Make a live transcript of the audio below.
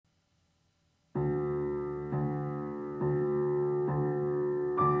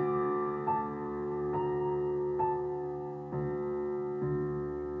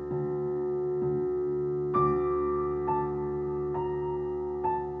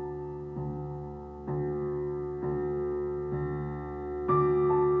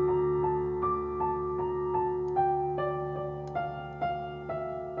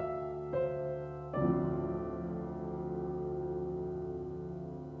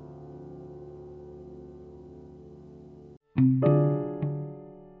Hello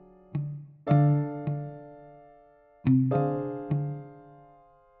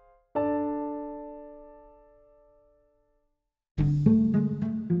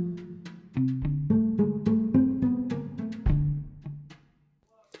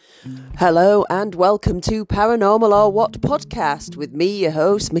and welcome to Paranormal or What podcast with me, your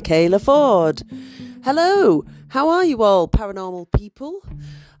host, Michaela Ford. Hello, how are you all, paranormal people?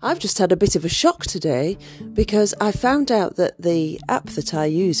 I've just had a bit of a shock today because I found out that the app that I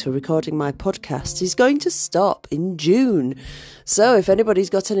use for recording my podcast is going to stop in June. So if anybody's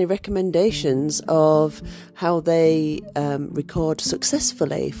got any recommendations of how they record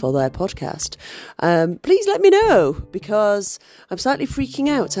successfully for their podcast, please let me know, because I'm slightly freaking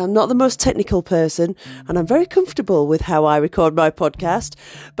out. I'm not the most technical person and I'm very comfortable with how I record my podcast,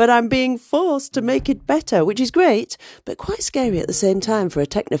 but I'm being forced to make it better, which is great, but quite scary at the same time for a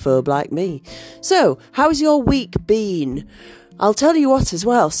technophobe like me. So, how's your week been? I'll tell you what as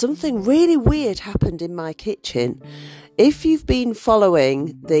well, something really weird happened in my kitchen. If you've been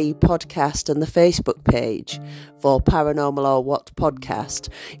following the podcast and the Facebook page for Paranormal or What podcast,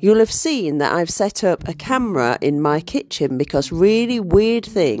 you'll have seen that I've set up a camera in my kitchen because really weird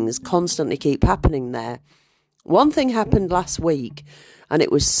things constantly keep happening there. One thing happened last week and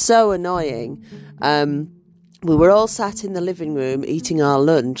it was so annoying. We were all sat in the living room eating our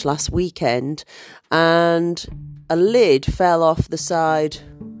lunch last weekend and a lid fell off the side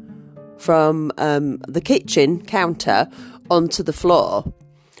from the kitchen counter onto the floor,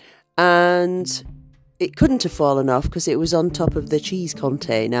 and it couldn't have fallen off because it was on top of the cheese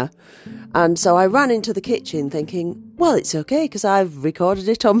container. And so I ran into the kitchen thinking, well, it's okay because I've recorded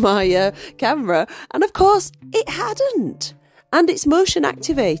it on my camera, and of course it hadn't. And it's motion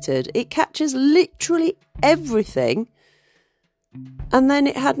activated. It catches literally everything, and then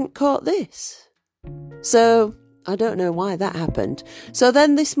it hadn't caught this. So I don't know why that happened. So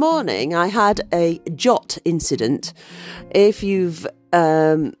then this morning I had a jot incident. If you've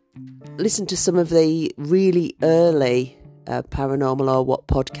listened to some of the really early Paranormal or What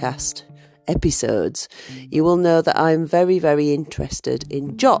podcast episodes, you will know that I'm very, very interested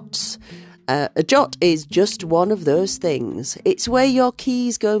in jots. A jot is just one of those things. It's where your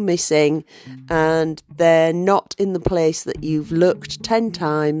keys go missing and they're not in the place that you've looked 10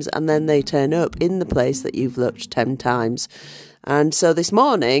 times and then they turn up in the place that you've looked 10 times. And so this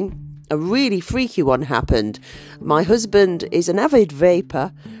morning, a really freaky one happened. My husband is an avid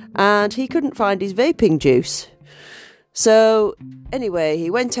vapor and he couldn't find his vaping juice. So anyway, he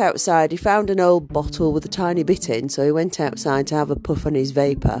went outside, he found an old bottle with a tiny bit in, so he went outside to have a puff on his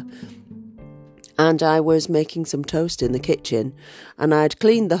vapor. And I was making some toast in the kitchen, and I'd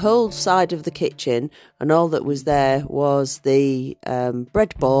cleaned the whole side of the kitchen, and all that was there was the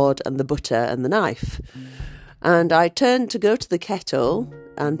breadboard and the butter and the knife. And I turned to go to the kettle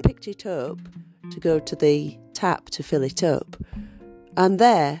and picked it up to go to the tap to fill it up. And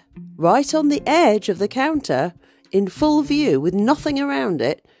there, right on the edge of the counter, in full view with nothing around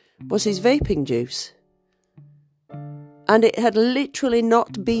it, was his vaping juice. And it had literally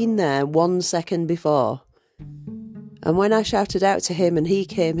not been there 1 second before. And when I shouted out to him and he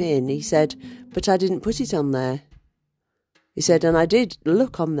came in, he said, but I didn't put it on there. He said, and I did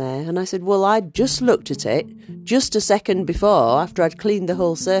look on there. And I said, well, I just looked at it just a second before, after I'd cleaned the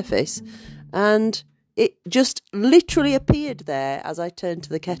whole surface. And it just literally appeared there as I turned to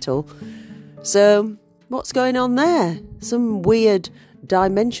the kettle. So what's going on there? Some weird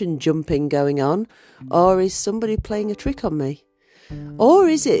dimension jumping going on, or is somebody playing a trick on me? Or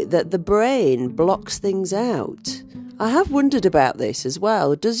is it that the brain blocks things out? I have wondered about this as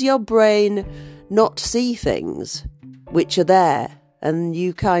well. Does your brain not see things which are there and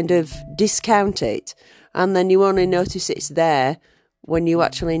you kind of discount it and then you only notice it's there when you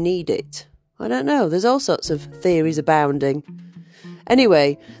actually need it? I don't know. There's all sorts of theories abounding.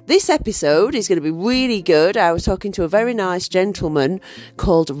 Anyway, this episode is going to be really good. I was talking to a very nice gentleman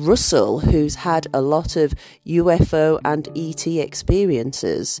called Russell, who's had a lot of UFO and ET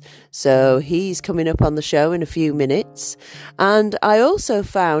experiences. So he's coming up on the show in a few minutes. And I also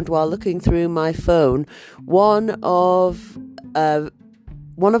found, while looking through my phone, one of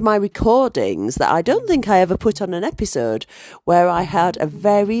my recordings that I don't think I ever put on an episode, where I had a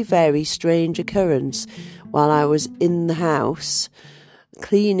very, very strange occurrence while I was in the house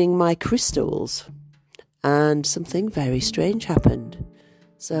cleaning my crystals, and something very strange happened.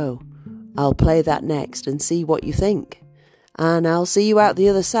 So I'll play that next and see what you think. And I'll see you out the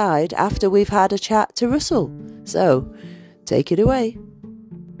other side after we've had a chat to Russell. So take it away.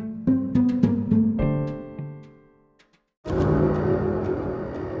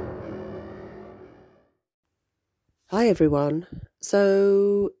 Hi everyone.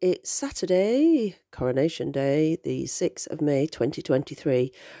 So it's Saturday, Coronation Day, the 6th of May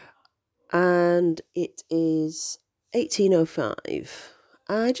 2023, and it is 18:05.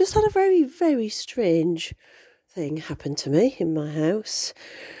 I just had a very, very strange thing happen to me in my house.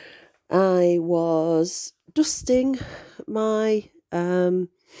 I was dusting my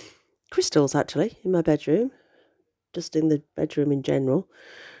crystals actually in my bedroom, dusting the bedroom in general,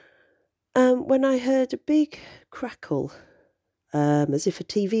 when I heard a big crackle, as if a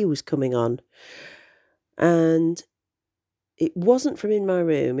TV was coming on. And it wasn't from in my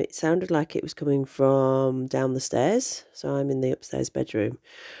room. It sounded like it was coming from down the stairs. So I'm in the upstairs bedroom.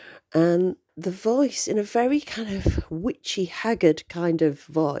 And the voice, in a very kind of witchy, haggard kind of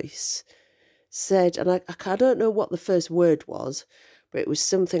voice, said, and I don't know what the first word was, but it was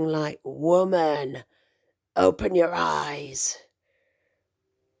something like, "Woman, open your eyes."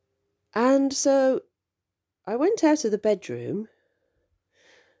 And so I went out of the bedroom,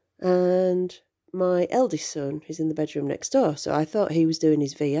 and my eldest son is in the bedroom next door, so I thought he was doing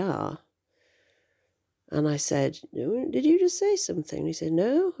his VR. And I said, "Did you just say something?" And he said,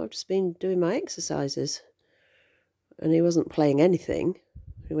 "No, I've just been doing my exercises." And he wasn't playing anything.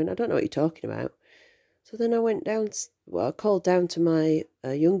 He went, "I don't know what you're talking about." So then I went down, I called down to my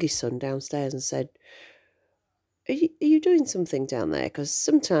youngest son downstairs and said, are you doing something down there? Because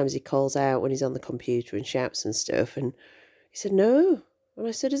sometimes he calls out when he's on the computer and shouts and stuff. And he said, "No." And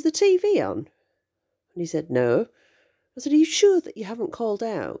I said, "Is the TV on?" And he said, "No." I said, "Are you sure that you haven't called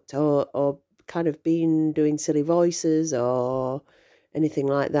out or kind of been doing silly voices or anything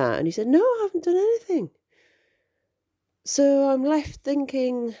like that?" And he said, "No, I haven't done anything." So I'm left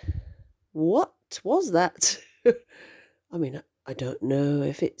thinking, what was that? I mean, I don't know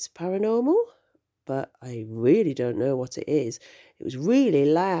if it's paranormal, but I really don't know what it is. It was really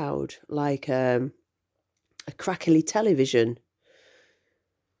loud, like a crackly television.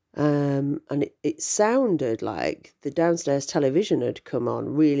 And it sounded like the downstairs television had come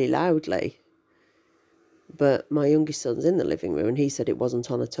on really loudly. But my youngest son's in the living room and he said it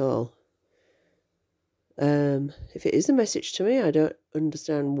wasn't on at all. If it is a message to me, I don't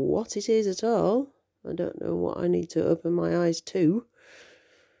understand what it is at all. I don't know what I need to open my eyes to.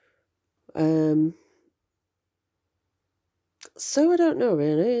 So I don't know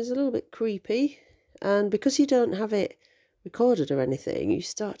really. It's a little bit creepy. And because you don't have it recorded or anything, you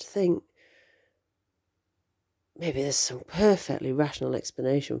start to think maybe there's some perfectly rational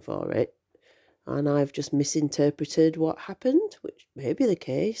explanation for it. And I've just misinterpreted what happened, which may be the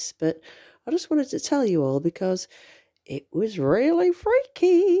case. But I just wanted to tell you all because it was really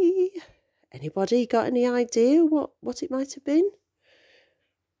freaky. Anybody got any idea what it might have been?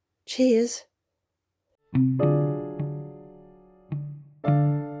 Cheers.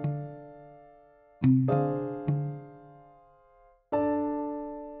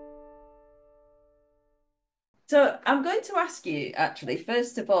 So I'm going to ask you, actually,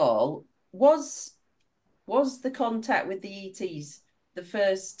 first of all, was the contact with the ETs the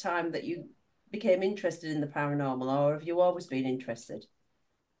first time that you became interested in the paranormal, or have you always been interested?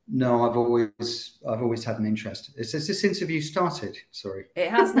 No, I've always had an interest. Has this interview started? Sorry. It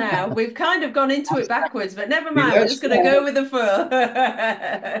has now. We've kind of gone into it backwards, but never We mind. We're don't just going to start. go with the flow.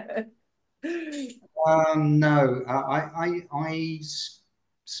 No,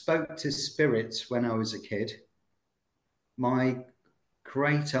 spoke to spirits when I was a kid. My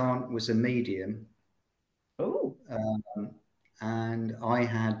great aunt was a medium, Oh, and I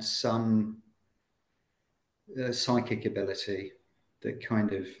had some psychic ability that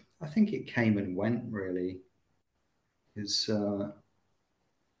kind of, I think it came and went really. Is I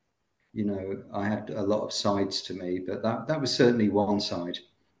had a lot of sides to me, but that was certainly one side.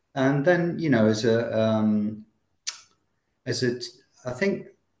 And then, as a, I think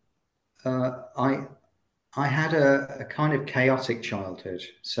I had a kind of chaotic childhood.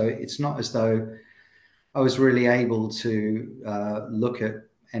 So it's not as though I was really able to look at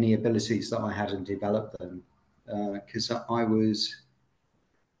any abilities that I had and develop them. Because I was,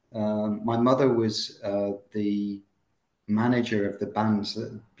 my mother was the manager of the bands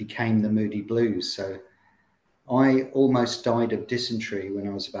that became the Moody Blues. So I almost died of dysentery when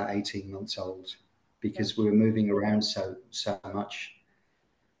I was about 18 months old because we were moving around so much.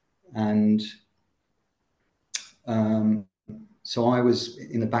 And so I was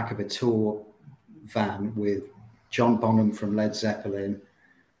in the back of a tour van with John Bonham from Led Zeppelin,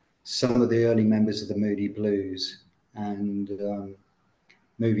 some of the early members of the Moody Blues, and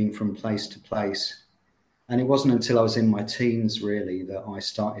moving from place to place. And it wasn't until I was in my teens, really, that I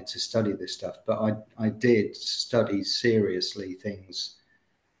started to study this stuff. But I did study seriously things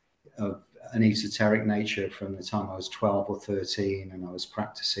of an esoteric nature from the time I was 12 or 13, and I was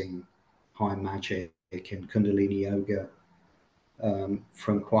practicing high magic and Kundalini yoga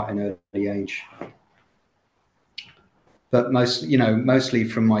from quite an early age. But mostly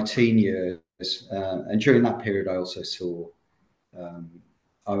from my teen years, and during that period, I also saw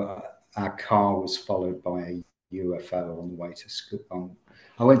our car was followed by a UFO on the way to school.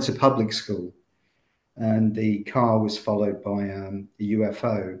 I went to public school, and the car was followed by a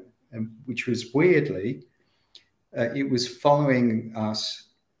UFO, which was weirdly, it was following us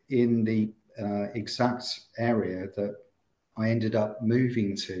in the exact area that I ended up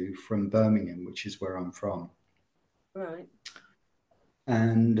moving to from Birmingham, which is where I'm from. Right.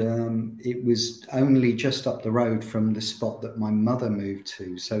 And it was only just up the road from the spot that my mother moved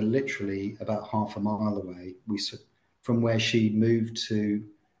to. So literally about half a mile away, from where she moved to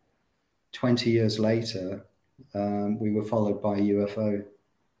 20 years later, we were followed by a UFO.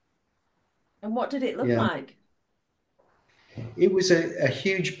 And what did it look Yeah. like? It was a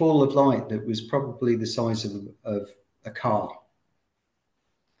huge ball of light that was probably the size of a car.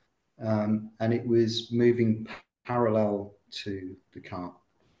 And it was moving parallel to the car.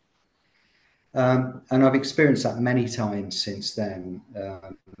 And I've experienced that many times since then.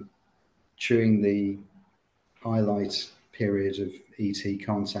 During the highlight period of ET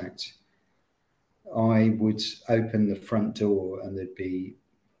contact, I would open the front door and there'd be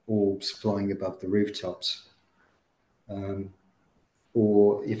orbs flying above the rooftops.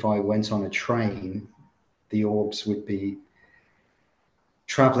 Or if I went on a train, the orbs would be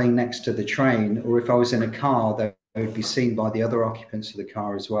traveling next to the train. Or if I was in a car, they would be seen by the other occupants of the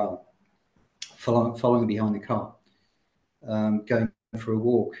car as well, following behind the car, going for a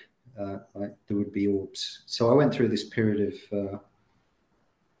walk. There would be orbs. So I went through this period of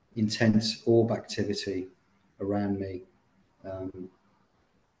intense orb activity around me.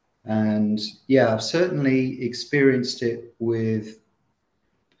 And yeah, I've certainly experienced it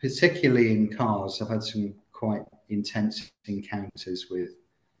particularly in cars. I've had some quite intense encounters with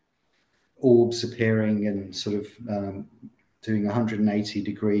orbs appearing and sort of doing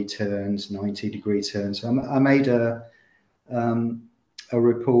 180-degree turns, 90-degree turns. I made a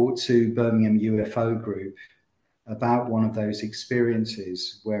report to Birmingham UFO Group about one of those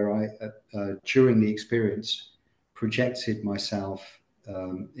experiences where I, during the experience, projected myself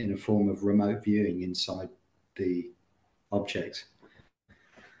in a form of remote viewing inside the object.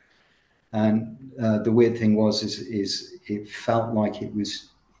 And the weird thing is it felt like it was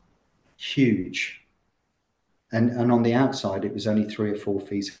huge, and on the outside it was only 3 or 4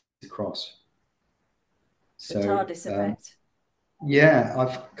 feet across. The TARDIS effect. Yeah,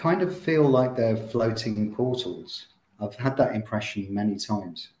 I've kind of feel like they're floating portals. I've had that impression many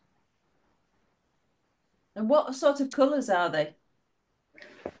times. And what sort of colours are they?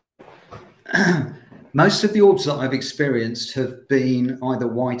 Most of the orbs that I've experienced have been either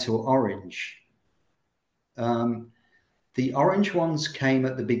white or orange. The orange ones came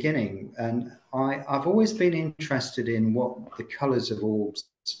at the beginning, and I've always been interested in what the colours of orbs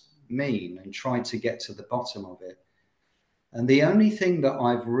mean and tried to get to the bottom of it. And the only thing that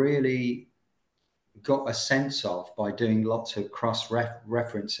I've really got a sense of by doing lots of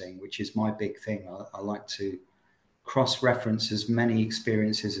cross-referencing, which is my big thing, I like to cross-reference as many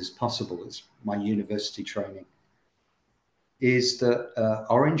experiences as possible. It's my university training. Is that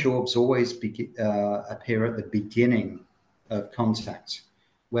orange orbs always appear at the beginning of contact,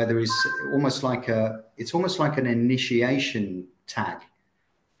 where there is almost like an initiation tag.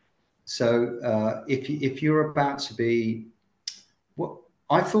 So if you're about to be, what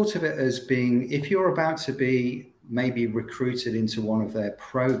I thought of it as being, if you're about to be maybe recruited into one of their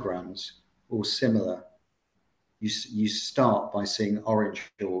programs or similar, you start by seeing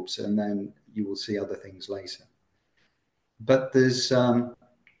orange orbs, and then you will see other things later. But there's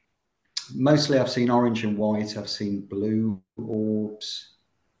mostly I've seen orange and white. I've seen blue orbs.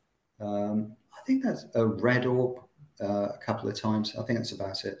 I think that's a red orb a couple of times. I think that's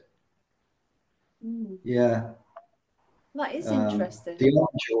about it. Mm. Yeah. That is interesting. The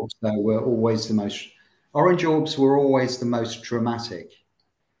orange orbs, though, were always the most. Orange orbs were always the most dramatic.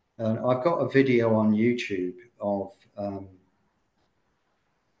 And I've got a video on YouTube of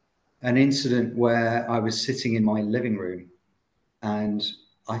an incident where I was sitting in my living room, and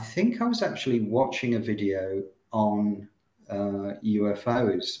I think I was actually watching a video on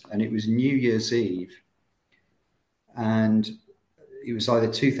UFOs, and it was New Year's Eve, and it was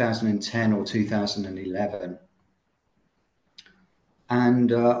either 2010 or 2011.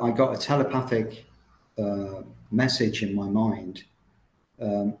 And I got a telepathic message in my mind.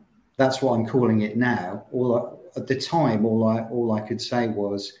 That's what I'm calling it now. At the time, all I could say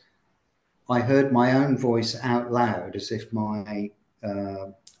was, I heard my own voice out loud as if my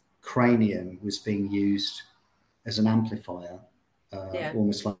cranium was being used as an amplifier,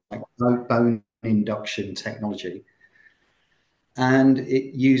 almost like bone induction technology. And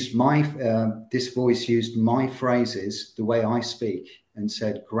it used this voice used my phrases, the way I speak, and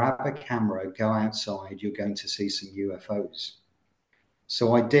said, grab a camera, go outside, you're going to see some UFOs.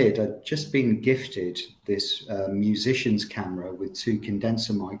 So I did. I'd just been gifted this musician's camera with 2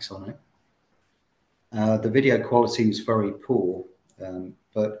 condenser mics on it. The video quality was very poor,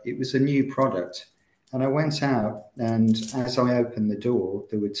 but it was a new product. And I went out, and as I opened the door,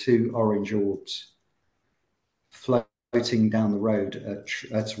 there were 2 orange orbs floating down the road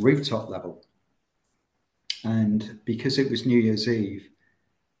at rooftop level. And because it was New Year's Eve,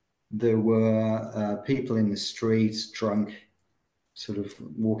 there were people in the streets, drunk, sort of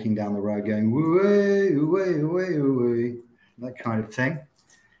walking down the road going, "Woo-way, woo-way, woo-way," that kind of thing.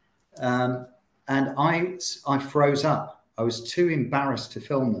 And I froze up. I was too embarrassed to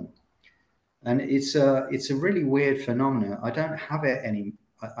film them. And it's a really weird phenomenon. I don't have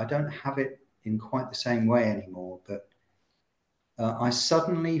it in quite the same way anymore, but I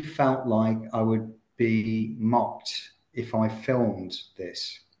suddenly felt like I would be mocked if I filmed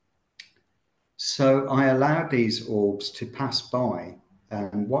this. So I allowed these orbs to pass by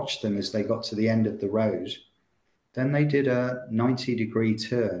and watched them as they got to the end of the road. Then they did a 90-degree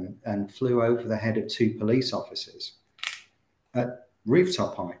turn and flew over the head of 2 police officers at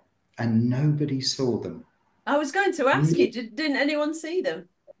rooftop height, and nobody saw them. I was going to ask you, didn't anyone see them?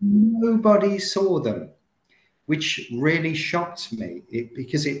 Nobody saw them, which really shocked me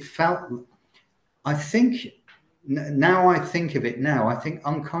because it felt, I think, now I think of it now, I think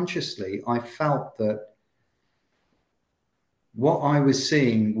unconsciously I felt that what I was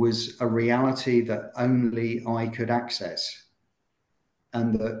seeing was a reality that only I could access.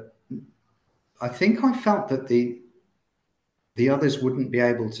 And that I think I felt that the others wouldn't be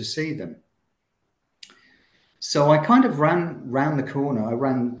able to see them. So I kind of ran round the corner. I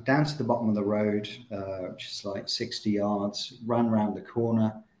ran down to the bottom of the road, which is like 60 yards, ran round the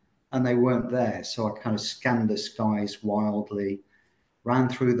corner, and they weren't there. So I kind of scanned the skies wildly, ran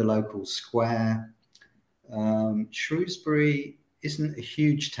through the local square. Shrewsbury isn't a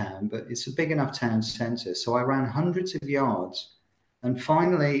huge town, but it's a big enough town centre. So I ran hundreds of yards, and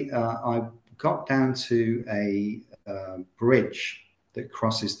finally I got down to a bridge that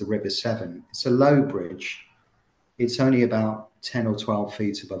crosses the River Severn. It's a low bridge. It's only about 10 or 12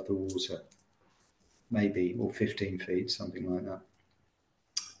 feet above the water, maybe, or 15 feet, something like that.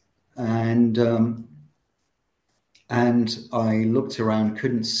 And I looked around,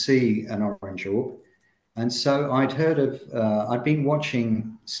 couldn't see an orange orb. And so I'd been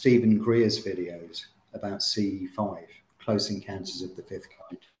watching Stephen Greer's videos about CE5, Close Encounters of the Fifth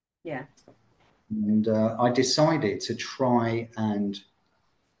Kind. Yeah. And I decided to try and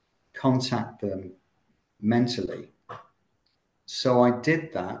contact them mentally. So I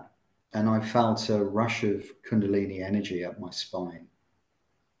did that, and I felt a rush of Kundalini energy up my spine.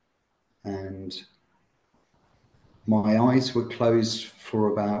 And my eyes were closed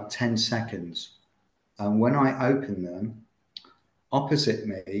for about 10 seconds. And when I opened them, opposite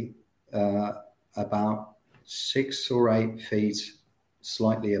me, about 6 or 8 feet,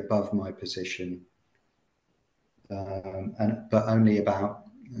 slightly above my position, but only about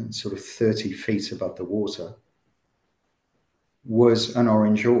sort of 30 feet above the water, was an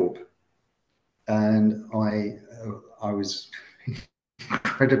orange orb. And I was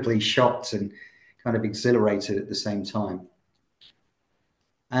incredibly shocked and kind of exhilarated at the same time.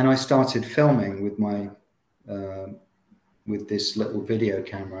 And I started filming with my with this little video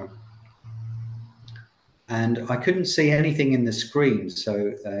camera, and I couldn't see anything in the screen,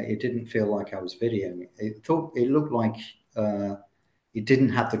 so it didn't feel like I was videoing. It looked like it didn't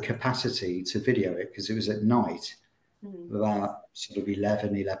have the capacity to video it because it was at night, about sort of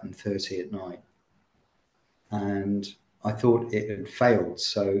 11:30 at night, and I thought it had failed.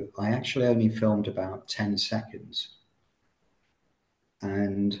 So I actually only filmed about 10 seconds.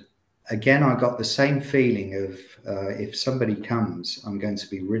 And again, I got the same feeling of if somebody comes, I'm going to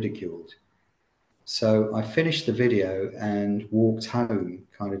be ridiculed. So I finished the video and walked home,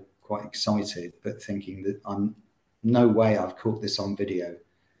 kind of quite excited, but thinking that no way I've caught this on video.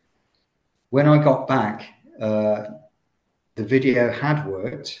 When I got back, the video had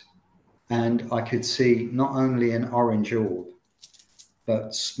worked, and I could see not only an orange orb,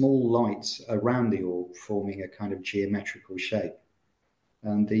 but small lights around the orb forming a kind of geometrical shape.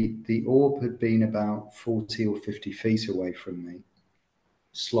 And the orb had been about 40 or 50 feet away from me,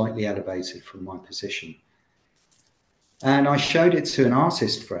 slightly elevated from my position. And I showed it to an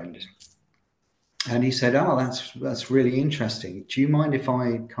artist friend, And he said, "Oh, that's really interesting. Do you mind if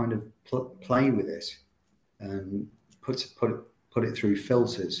I kind of play with it and put it through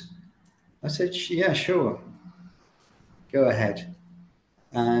filters?" I said, "Yeah, sure, go ahead."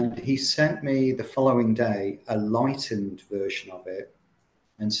 And he sent me the following day a lightened version of it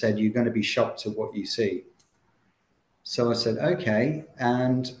and said, "You're going to be shocked at what you see." So I said, "Okay."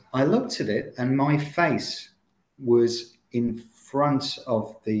 And I looked at it, and my face was in front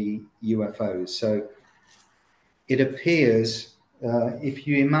of the UFOs. So it appears, if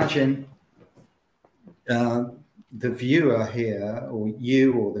you imagine uh, the viewer here, or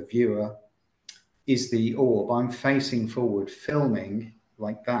you or the viewer, is the orb. I'm facing forward, filming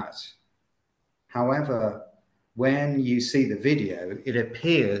like that. However, when you see the video, it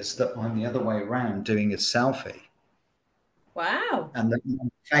appears that I'm the other way around doing a selfie. Wow. And that my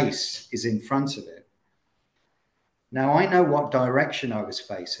face is in front of it. Now, I know what direction I was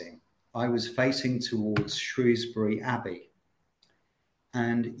facing. I was facing towards Shrewsbury Abbey.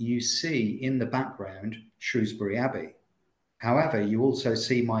 And you see in the background Shrewsbury Abbey. However, you also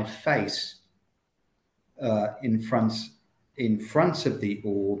see my face in front of the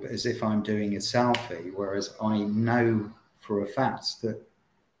orb as if I'm doing a selfie, whereas I know for a fact that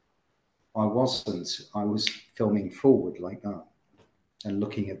I wasn't. I was filming forward like that and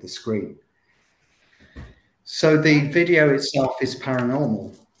looking at the screen. So the video itself is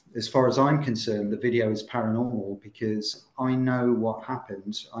paranormal. As far as I'm concerned, the video is paranormal because I know what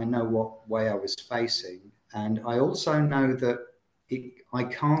happened. I know what way I was facing. And I also know that I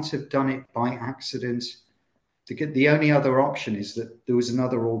can't have done it by accident. The only other option is that there was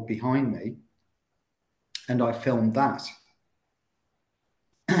another orb behind me and I filmed that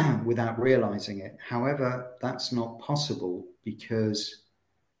without realizing it. However, that's not possible because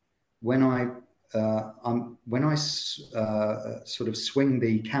when I sort of swing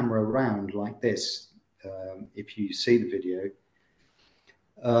the camera around like this, if you see the video,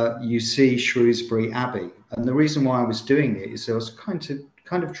 you see Shrewsbury Abbey. And the reason why I was doing it is I was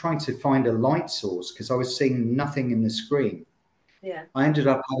kind of trying to find a light source because I was seeing nothing in the screen. Yeah. I ended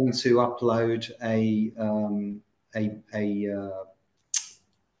up having to upload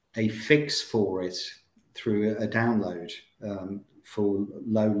a fix for it through a download for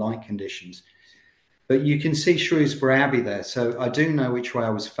low light conditions. But you can see Shrewsbury Abbey there. So I do know which way I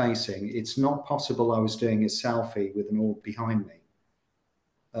was facing. It's not possible I was doing a selfie with an orb behind me.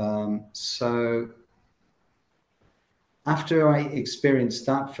 So after I experienced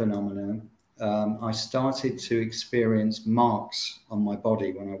that phenomenon, I started to experience marks on my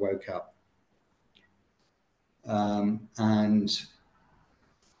body when I woke up. And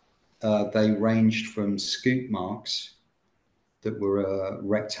they ranged from scoop marks that were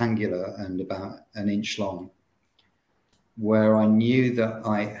rectangular and about an inch long, where I knew that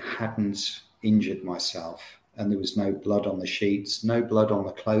I hadn't injured myself and there was no blood on the sheets, no blood on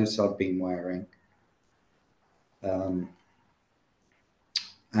the clothes I'd been wearing. And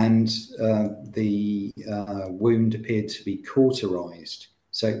the wound appeared to be cauterized,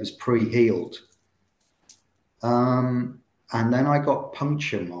 so it was pre-healed. And then I got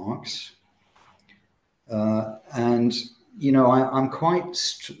puncture marks. And, you know, I'm quite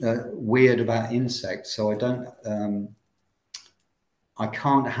weird about insects, so I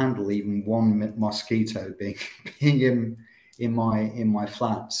can't handle even one mosquito being in my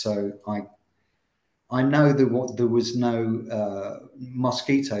flat. So I know that there was no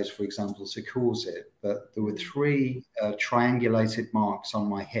mosquitoes, for example, to cause it, but there were three triangulated marks on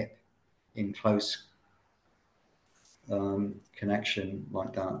my hip in close connection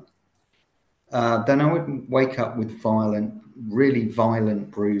like that. Then I would wake up with really violent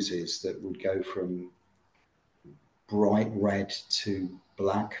bruises that would go from bright red to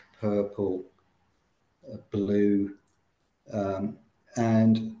black, purple, blue.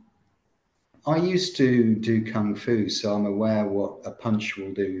 And I used to do Kung Fu, so I'm aware what a punch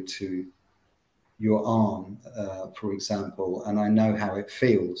will do to your arm, for example, and I know how it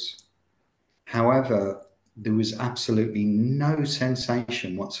feels. However, there was absolutely no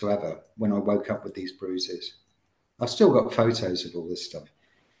sensation whatsoever when I woke up with these bruises. I've still got photos of all this stuff.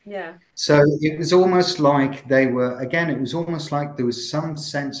 Yeah. So it was almost like it was almost like there was some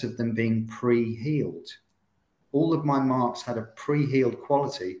sense of them being pre-healed. All of my marks had a pre-healed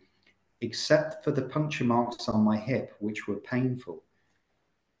quality, except for the puncture marks on my hip, which were painful.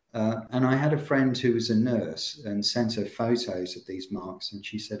 And I had a friend who was a nurse and sent her photos of these marks, and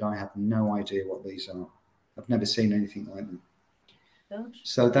she said, "I have no idea what these are. I've never seen anything like them." Gosh.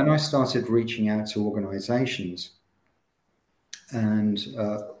 So then I started reaching out to organizations, and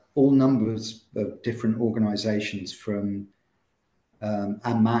all numbers of different organizations, from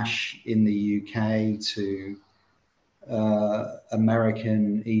AMASH in the UK to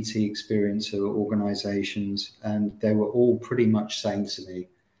American ET experiencer organizations, and they were all pretty much saying to me,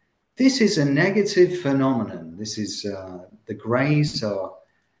 this is a negative phenomenon. This is the Greys are,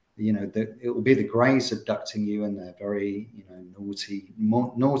 it will be the Greys abducting you, and they're very,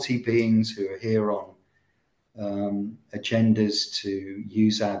 naughty beings who are here on agendas to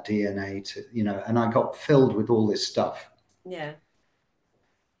use our DNA to, and I got filled with all this stuff. Yeah.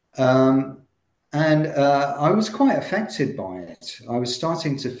 And I was quite affected by it. I was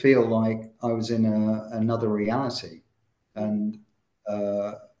starting to feel like I was in another reality. And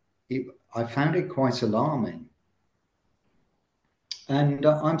I found it quite alarming. And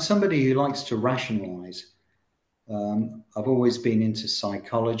I'm somebody who likes to rationalize. I've always been into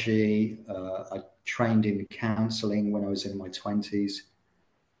psychology. I trained in counseling when I was in my 20s.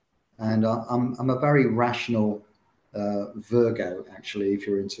 And I'm a very rational Virgo, actually, if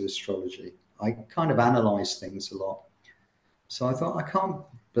you're into astrology. I kind of analyze things a lot. So I thought, I can't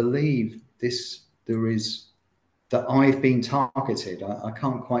believe that I've been targeted. I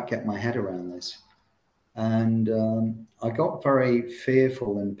can't quite get my head around this. And I got very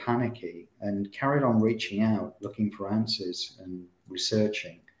fearful and panicky and carried on reaching out, looking for answers and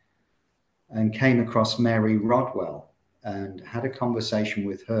researching, and came across Mary Rodwell and had a conversation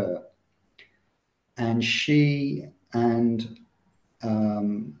with her. And she and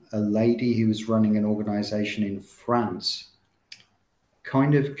a lady who was running an organization in France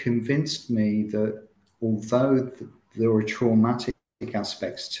kind of convinced me that although there are traumatic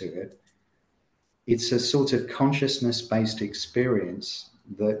aspects to it, it's a sort of consciousness-based experience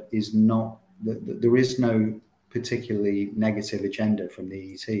that is not, that there is no particularly negative agenda from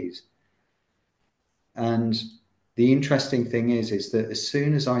the ETs. And the interesting thing is that as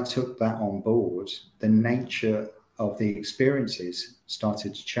soon as I took that on board, the nature of the experiences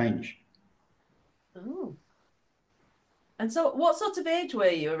started to change. Oh. And so what sort of age were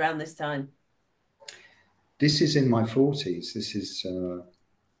you around this time? This is in my 40s. This is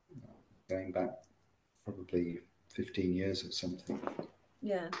going back probably 15 years or something.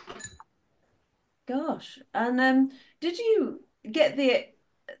 Yeah. Gosh. And did you get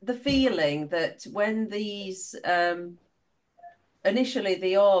the feeling that when these initially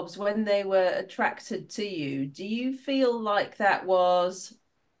the orbs, when they were attracted to you, do you feel like that was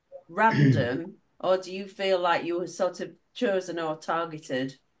random, or do you feel like you were sort of chosen or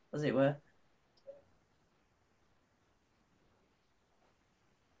targeted, as it were?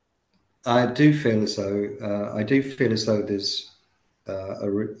 I do feel as though there's there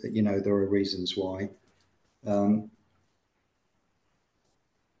are reasons why.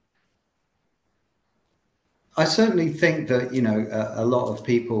 I certainly think that a lot of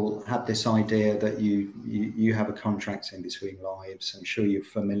people have this idea that you have a contract in between lives. I'm sure you're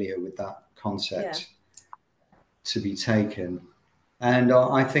familiar with that Yeah. concept to be taken, and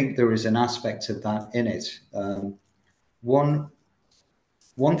I think there is an aspect of that in it.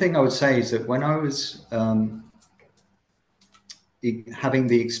 One thing I would say is that when I was having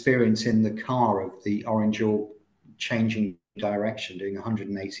the experience in the car of the orange orb changing direction, doing a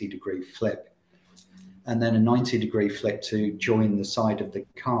 180-degree flip, and then a 90-degree flip to join the side of the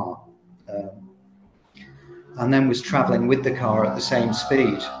car, and then was traveling with the car at the same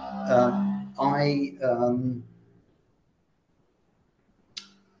speed.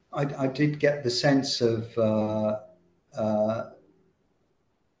 I did get the sense of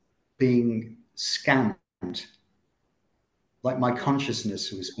being scanned, like my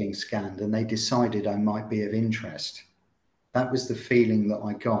consciousness was being scanned, and they decided I might be of interest. That was the feeling that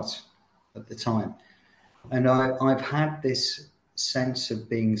I got at the time. And I've had this sense of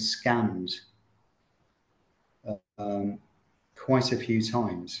being scanned quite a few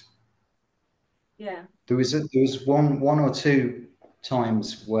times. Yeah. There was one or two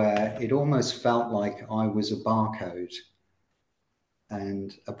times where it almost felt like I was a barcode,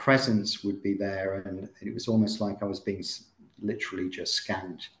 and a presence would be there, and it was almost like I was being literally just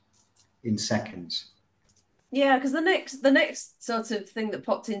scanned in seconds. Yeah, because the next sort of thing that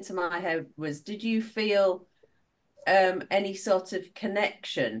popped into my head was, did you feel any sort of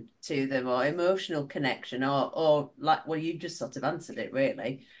connection to them, or emotional connection, or like, well, you just sort of answered it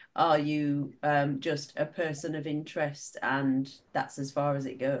really. Are you just a person of interest, and that's as far as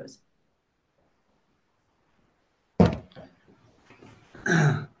it goes?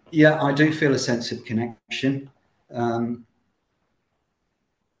 Yeah, I do feel a sense of connection. Um,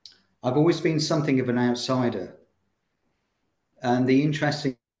 I've always been something of an outsider. And the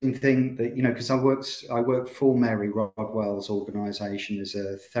interesting thing that, because I worked for Mary Rodwell's organization as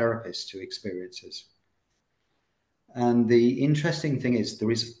a therapist to experiencers. And the interesting thing is,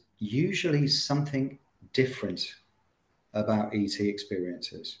 there is usually something different about ET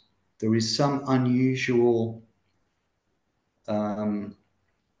experiences. There is some unusual um,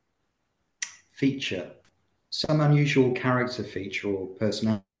 feature, some unusual character feature or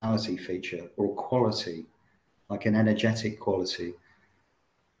personality feature or quality, like an energetic quality,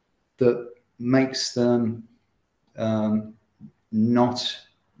 that makes them not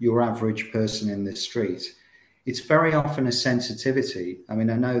your average person in the street. It's very often a sensitivity. I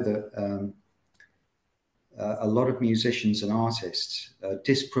mean, I know that a lot of musicians and artists, a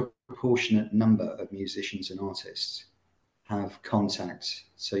disproportionate number of musicians and artists have contact.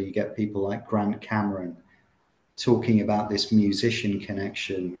 So you get people like Grant Cameron talking about this musician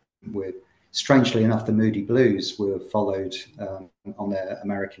connection with, strangely enough, the Moody Blues were followed on their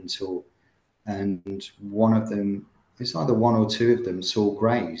American tour. And one of them, it's either one or two of them, saw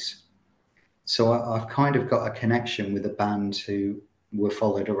Greys. So I've kind of got a connection with a band who were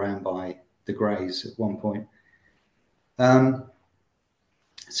followed around by the Greys at one point. Um,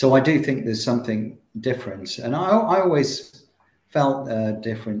 so I do think there's something different, and I always felt a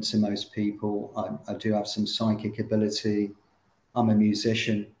difference in most people. I do have some psychic ability. I'm a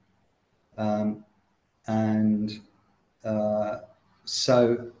musician, and uh,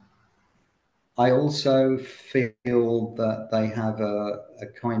 so I also feel that they have a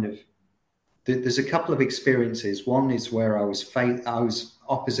kind of. There's a couple of experiences. One is where I was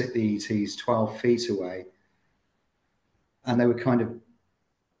opposite the ETs, 12 feet away, and they were kind of,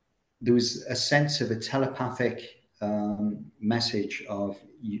 there was a sense of a telepathic message of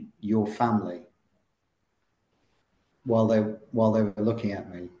your family while they were looking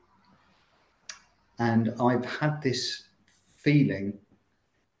at me, and I've had this feeling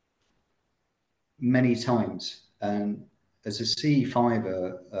many times. And as a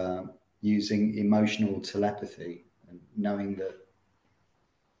CE5er, using emotional telepathy and knowing that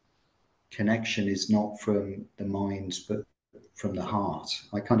connection is not from the mind but from the heart,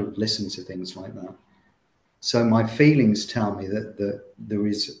 I kind of listen to things like that. So my feelings tell me that there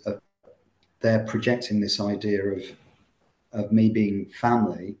is they're projecting this idea of me being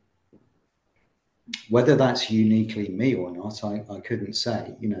family. Whether that's uniquely me or not, I couldn't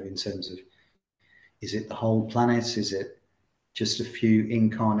say. In terms of, is it the whole planet? Is it just a few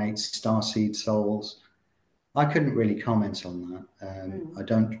incarnate starseed souls? I couldn't really comment on that. I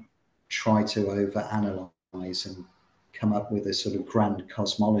don't try to overanalyze and come up with a sort of grand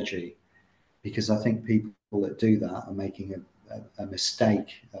cosmology, because I think people that do that are making a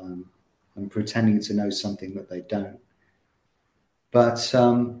mistake and pretending to know something that they don't. But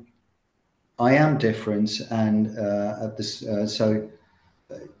I am different, and at this, so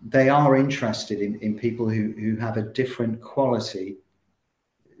they are interested in people who have a different quality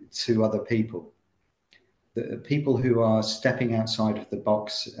to other people. The people who are stepping outside of the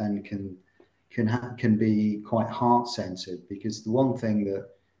box and can be quite heart centered, because the one thing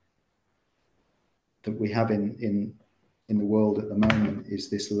that we have in the world at the moment is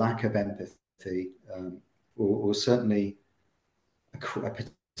this lack of empathy, or certainly a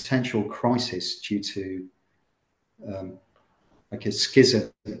potential crisis due to like a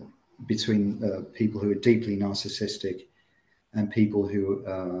schism between people who are deeply narcissistic and people who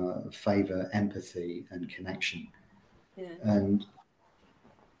favor empathy and connection. Yeah. And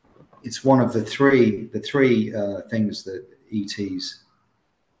it's one of the three things that ETs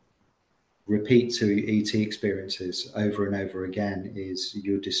repeat to ET experiences over and over again is,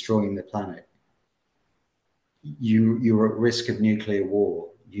 you're destroying the planet. You're at risk of nuclear war.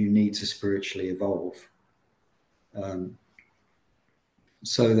 You need to spiritually evolve.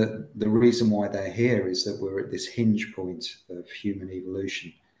 So that the reason why they're here is that we're at this hinge point of human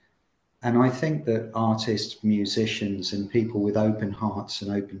evolution. And I think that artists, musicians, and people with open hearts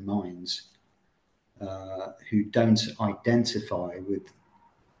and open minds who don't identify with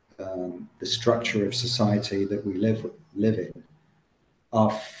the structure of society that we live in are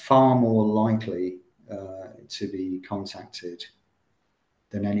far more likely to be contacted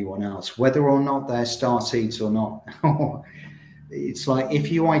than anyone else, whether or not they're star seeds or not. It's like,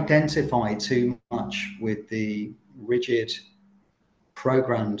 if you identify too much with the rigid,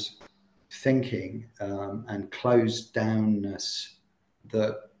 programmed thinking and closed downness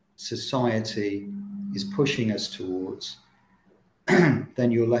that society is pushing us towards,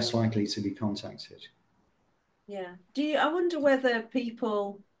 then you're less likely to be contacted. Yeah. I wonder whether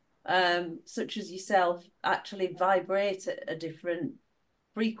people such as yourself actually vibrate at a different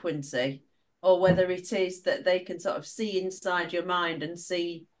frequency, or whether it is that they can sort of see inside your mind and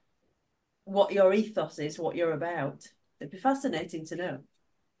see what your ethos is, what you're about. It'd be fascinating to know.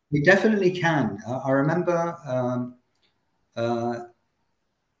 We definitely can. I remember uh,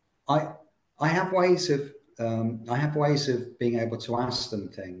 I I have ways of being able to ask them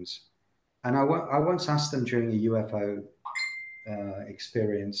things, and I once asked them during a UFO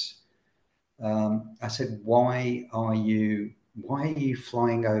experience. I said, why are you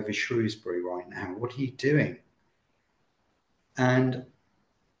flying over Shrewsbury right now? What are you doing?" And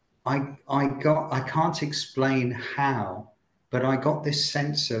I can't explain how, but I got this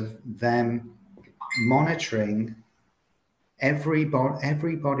sense of them monitoring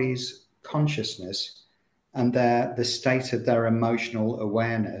everybody's consciousness and the state of their emotional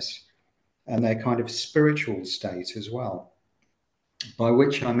awareness and their kind of spiritual state as well. By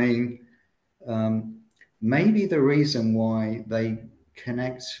which I mean, um, maybe the reason why they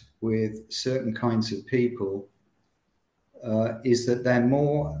connect with certain kinds of people is that they're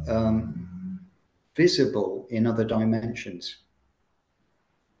more visible in other dimensions.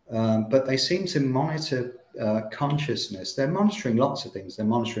 But they seem to monitor consciousness. They're monitoring lots of things. They're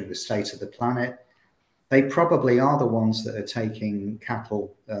monitoring the state of the planet. They probably are the ones that are taking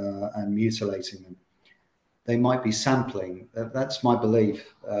cattle and mutilating them. They might be sampling. That's my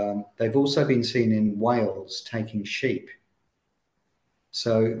belief. They've also been seen in Wales taking sheep.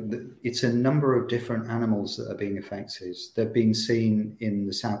 So it's a number of different animals that are being affected. They've been seen in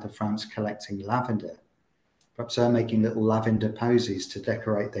the south of France collecting lavender. Perhaps they're making little lavender posies to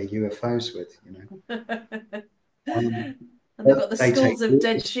decorate their UFOs with, you know. Um, And they've got but the they take skulls of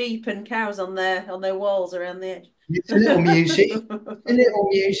dead sheep and cows on their walls around the edge. it's a little museum, a little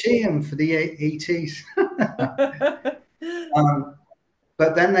museum for the ETs. um,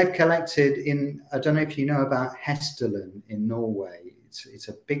 but then they've collected in. I don't know if you know about Hesteland in Norway. It's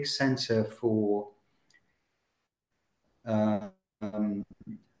a big centre for uh, um,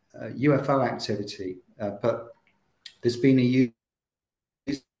 UFO activity, but there's been a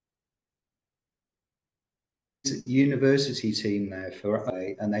university team there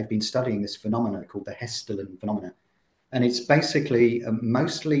and they've been studying this phenomena called the Hesteland phenomena. And it's basically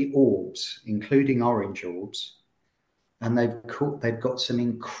mostly orbs, including orange orbs. And they've got some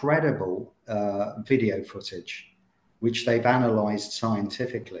incredible video footage, which they've analyzed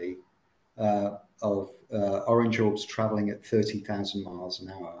scientifically of orange orbs traveling at 30,000 miles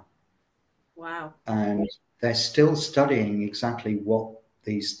an hour. Wow. And they're still studying exactly what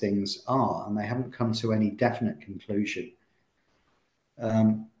these things are, and they haven't come to any definite conclusion.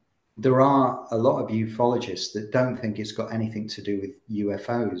 There are a lot of ufologists that don't think it's got anything to do with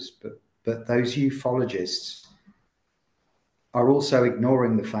UFOs, but those ufologists are also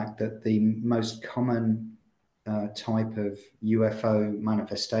ignoring the fact that the most common type of UFO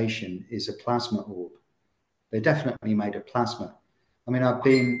manifestation is a plasma orb. They're definitely made of plasma. I mean, I've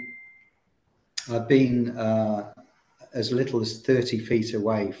been as little as 30 feet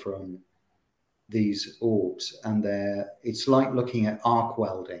away from these orbs, and it's like looking at arc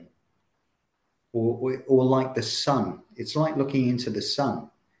welding, or like the sun. It's like looking into the sun.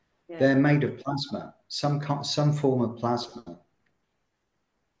 Yeah. They're made of plasma, some form of plasma.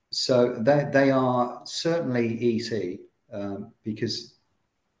 So they are certainly ET, because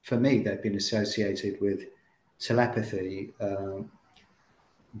for me they've been associated with telepathy.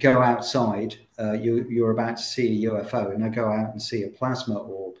 Go outside, you're about to see a UFO, and I go out and see a plasma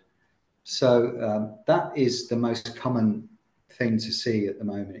orb. So that is the most common thing to see at the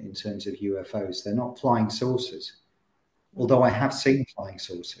moment in terms of UFOs. They're not flying saucers, although I have seen flying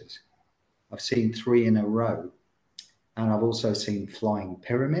saucers. I've seen 3 in a row, and I've also seen flying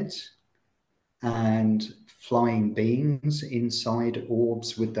pyramids and flying beings inside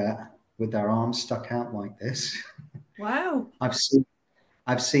orbs with their arms stuck out like this. Wow.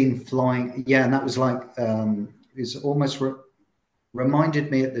 I've seen flying, yeah, and that was like it's almost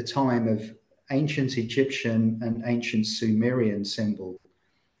reminded me at the time of ancient Egyptian and ancient Sumerian symbol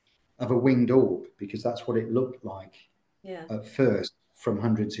of a winged orb, because that's what it looked like at first from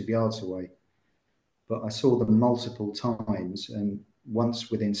hundreds of yards away. But I saw them multiple times, and once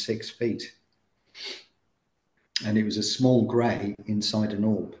within 6 feet. And it was a small grey inside an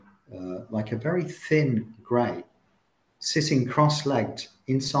orb, like a very thin grey, sitting cross-legged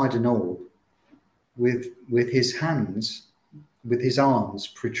inside an orb with his hands, with his arms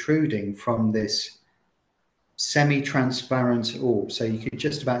protruding from this semi-transparent orb. So you could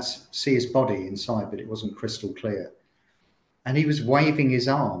just about see his body inside, but it wasn't crystal clear. And he was waving his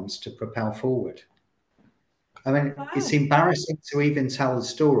arms to propel forward. I mean, Wow. it's embarrassing to even tell the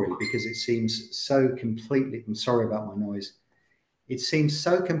story because it seems so completely, I'm sorry about my noise. It seems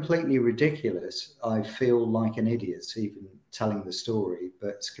so completely ridiculous. I feel like an idiot even telling the story, but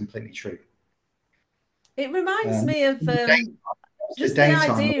it's completely true. It reminds me of The just the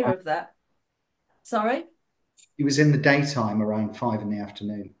daytime, idea of that. Sorry? He was in the daytime around 5 in the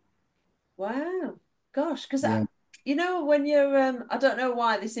afternoon. Wow. Gosh, because Yeah. you know when you're I don't know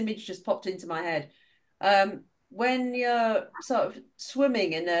why this image just popped into my head. When you're sort of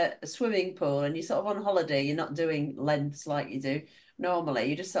swimming in a swimming pool and you're sort of on holiday, you're not doing lengths like you do normally,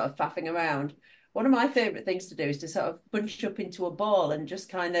 you're just sort of faffing around. One of my favorite things to do is to sort of bunch up into a ball and just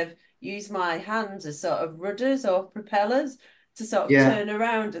kind of use my hands as sort of rudders or propellers to sort of Yeah. turn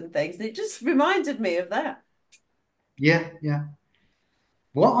around and things. And it just reminded me of that. Yeah. Yeah.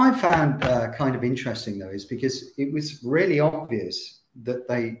 What I found kind of interesting though is because it was really obvious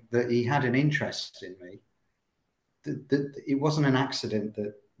that he had an interest in me. That it wasn't an accident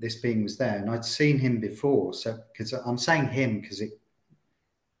that this being was there, and I'd seen him before. So because I'm saying him because it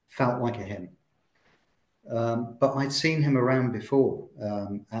felt like a him, but I'd seen him around before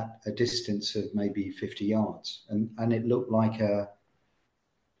at a distance of maybe 50 yards, and it looked like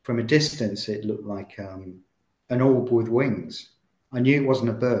from a distance it looked like an orb with wings. I knew it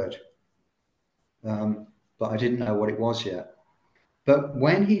wasn't a bird, but I didn't know what it was yet. But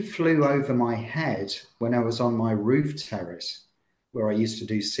when he flew over my head, when I was on my roof terrace, where I used to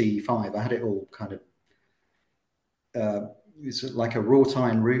do CE5, I had it all kind of, it was like a wrought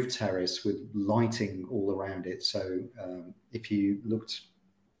iron roof terrace with lighting all around it. So if you looked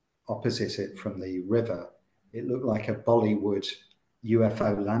opposite it from the river, it looked like a Bollywood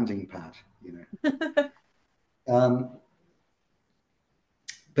UFO landing pad, you know.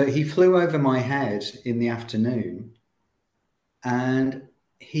 But he flew over my head in the afternoon, and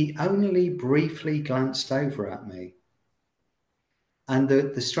he only briefly glanced over at me. And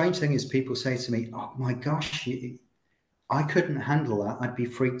the strange thing is, people say to me, "Oh my gosh, I couldn't handle that. I'd be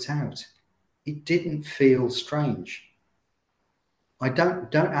freaked out." It didn't feel strange. I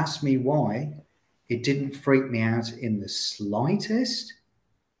don't ask me why. It didn't freak me out in the slightest.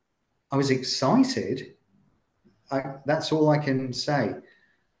 I was excited. That's all I can say.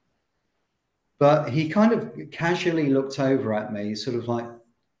 But he kind of casually looked over at me, sort of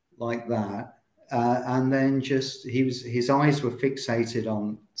like that, and then just his eyes were fixated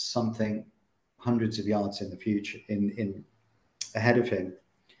on something hundreds of yards in the future, in ahead of him,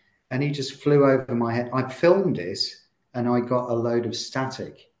 and he just flew over my head. I filmed this, and I got a load of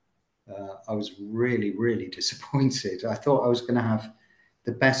static. I was really, really disappointed. I thought I was going to have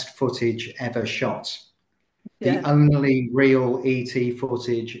the best footage ever shot, the Yeah. only real ET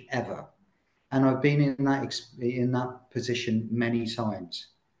footage ever. And I've been in that position many times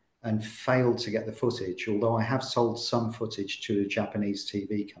and failed to get the footage. Although I have sold some footage to a Japanese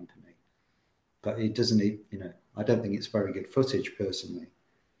TV company, but it doesn't. You know, I don't think it's very good footage personally.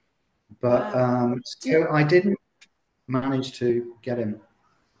 But Wow. so I didn't manage to get him.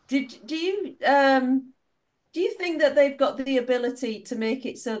 Do you think that they've got the ability to make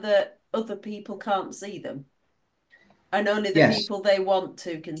it so that other people can't see them and only the Yes, people they want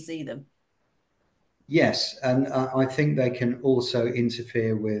to can see them? yes, and I think they can also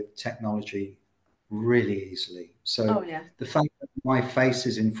interfere with technology really easily. Oh So yeah. the fact that my face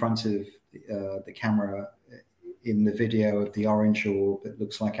is in front of the camera in the video of the orange orb that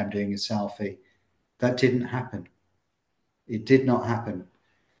looks like I'm doing a selfie, that didn't happen. It did not happen.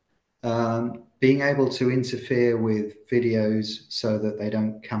 Being able to interfere with videos so that they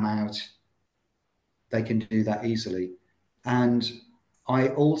don't come out, they can do that easily. And I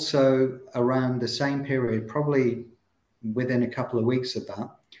also, around the same period, probably within a couple of weeks of that,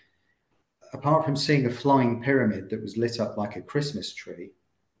 apart from seeing a flying pyramid that was lit up like a Christmas tree,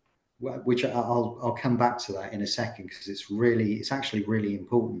 which I'll come back to that in a second because it's actually really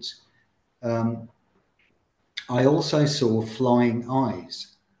important. Um, I also saw flying eyes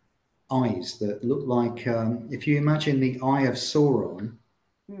that look like, if you imagine the eye of Sauron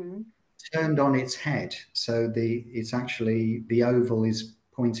Mm. turned on its head, so it's actually the oval is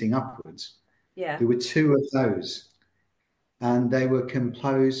pointing upwards. Yeah. There were two of those, and they were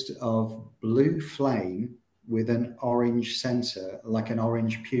composed of blue flame with an orange center, like an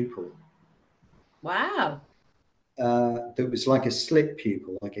orange pupil. Wow. That was like a slit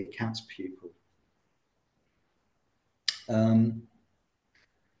pupil, like a cat's pupil. Um,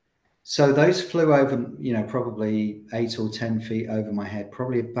 so those flew over, probably 8 or 10 feet over my head,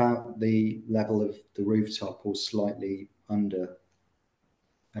 probably about the level of the rooftop or slightly under.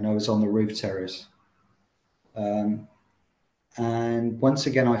 And I was on the roof terrace. Um, and once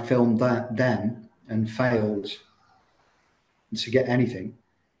again, I filmed that then and failed to get anything.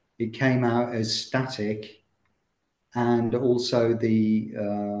 It came out as static, and also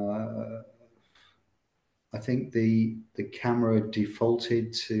I think the camera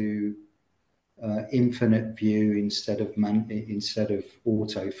defaulted to infinite view instead of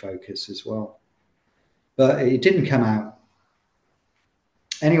autofocus as well. but it didn't come out.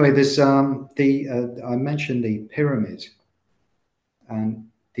 Anyway, there's I mentioned the pyramid, and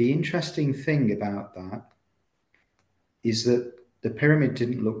the interesting thing about that is that the pyramid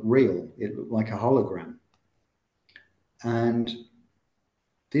didn't look real; it looked like a hologram, and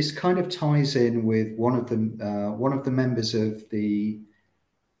this kind of ties in with one of the members of the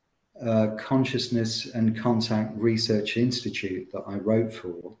Consciousness and Contact Research Institute that I wrote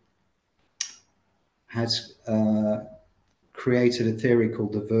for has created a theory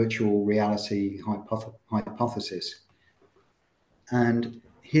called the virtual reality hypothesis. And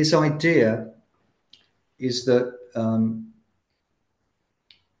his idea is that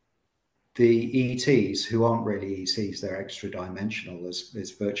the ETs, who aren't really ETs, they're extra dimensional,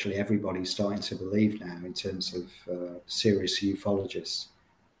 as virtually everybody's starting to believe now in terms of serious ufologists,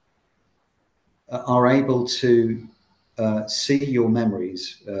 are able to see your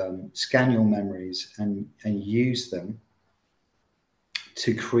memories, scan your memories, and use them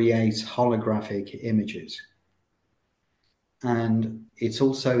to create holographic images. And it's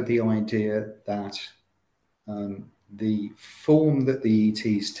also the idea that the form that the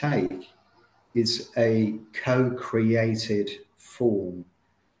ETs take is a co-created form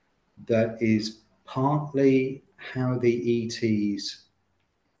that is partly how the ETs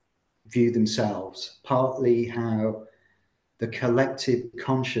view themselves, partly how the collective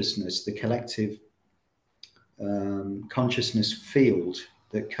consciousness, the collective consciousness field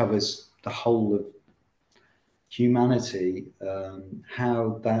that covers the whole of humanity,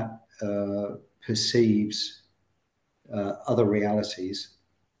 how that perceives other realities,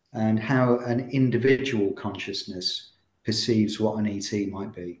 and how an individual consciousness perceives what an ET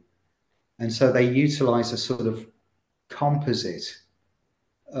might be. And so they utilize a sort of composite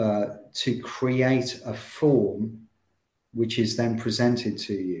to create a form which is then presented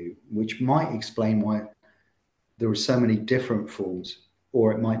to you, which might explain why there are so many different forms,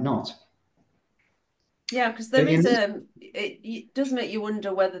 or it might not. Yeah, because there is it does make you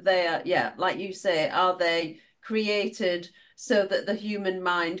wonder whether they are, yeah, like you say, are they created so that the human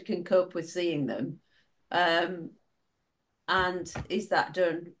mind can cope with seeing them? And is that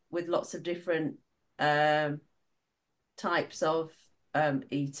done with lots of different types of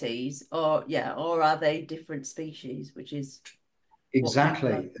ETs, or yeah, or are they different species, which is what people are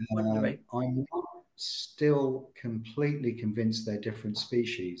Exactly. wondering. I'm not still completely convinced they're different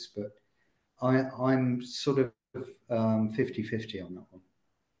species, but I'm sort of 50-50 on that one.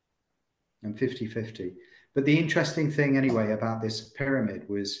 I'm 50-50. But the interesting thing anyway about this pyramid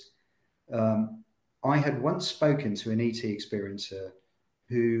was I had once spoken to an ET experiencer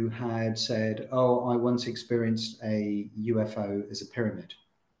who had said, oh, I once experienced a UFO as a pyramid,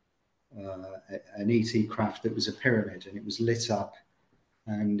 an ET craft that was a pyramid, and it was lit up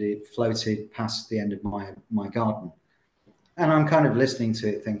and it floated past the end of my garden. And I'm kind of listening to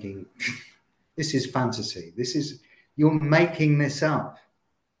it thinking, this is fantasy. You're making this up.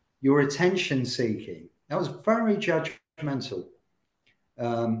 You're attention seeking. That was very judgmental.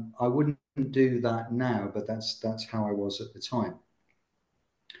 I wouldn't do that now, but that's how I was at the time.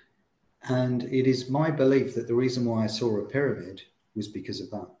 And it is my belief that the reason why I saw a pyramid was because of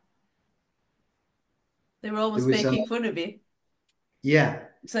that. They were almost making fun of you, yeah,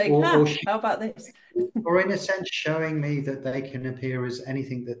 saying, or "Ha, how about this?" or in a sense showing me that they can appear as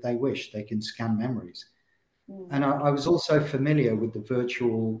anything that they wish. They can scan memories. And I was also familiar with the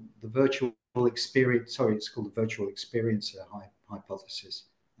virtual experience. Sorry, it's called the virtual experiencer hypothesis,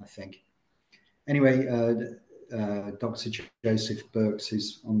 I think. Anyway, Dr. Joseph Burks,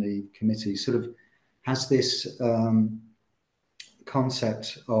 who's on the committee, sort of has this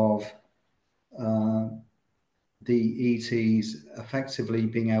concept of the ETs effectively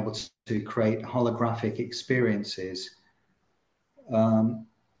being able to create holographic experiences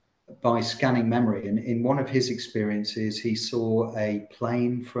by scanning memory. And in one of his experiences, he saw a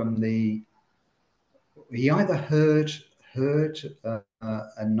plane from he either heard a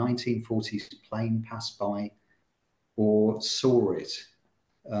 1940s plane pass by or saw it.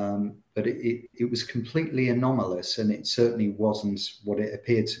 But it was completely anomalous, and it certainly wasn't what it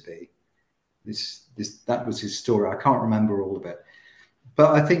appeared to be. That was his story. I can't remember all of it,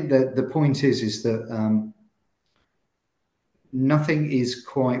 but I think that the point is that nothing is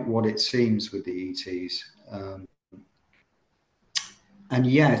quite what it seems with the ETs, and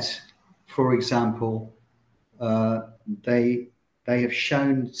yet, for example, they have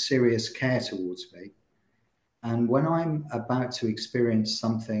shown serious care towards me, and when I'm about to experience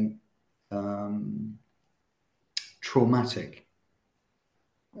something traumatic,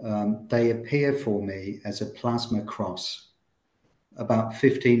 they appear for me as a plasma cross about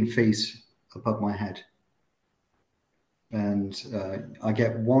 15 feet above my head. and I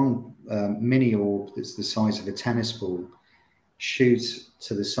get one mini orb that's the size of a tennis ball shoot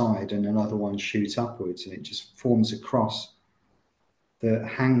to the side, and another one shoots upwards, and it just forms a cross that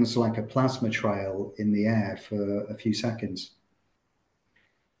hangs like a plasma trail in the air for a few seconds.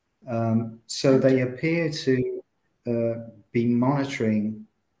 So they appear to be monitoring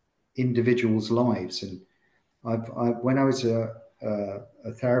individuals' lives. And when I was a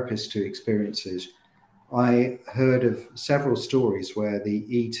therapist to experiences, I heard of several stories where the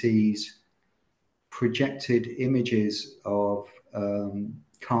ETs projected images of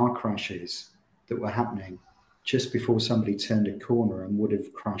car crashes that were happening just before somebody turned a corner and would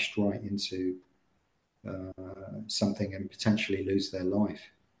have crashed right into something and potentially lose their life.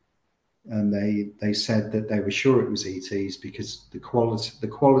 And they said that they were sure it was ETs because the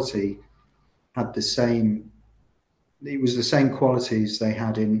quality had the same. It was the same qualities they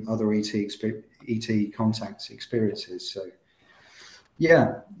had in other ET contact experiences. So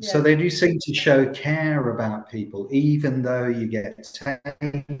yeah, so they do seem to show care about people, even though you get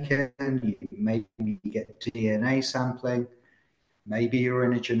taken, maybe you get DNA sampling, maybe you're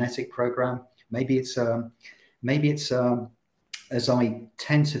in a genetic program, maybe it's as I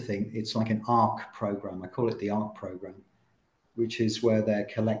tend to think, it's like an ARC program. I call it the ARC program, which is where they're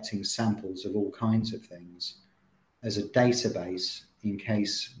collecting samples of all kinds of things as a database in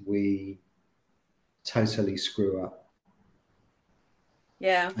case we totally screw up.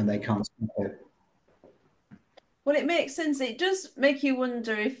 Yeah. And they can't stop it. Well, it makes sense. It does make you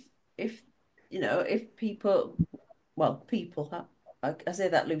wonder if if people, well, people, I say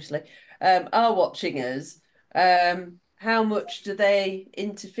that loosely, are watching us. How much do they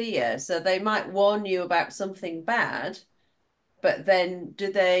interfere? So they might warn you about something bad, but then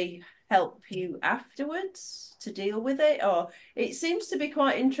do they help you afterwards to deal with it? Or it seems to be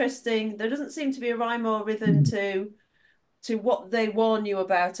quite interesting. There doesn't seem to be a rhyme or rhythm to what they warn you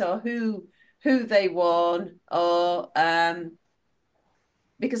about or who they warn or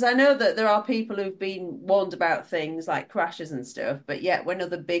because I know that there are people who've been warned about things like crashes and stuff, but yet when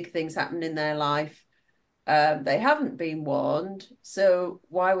other big things happen in their life, they haven't been warned. So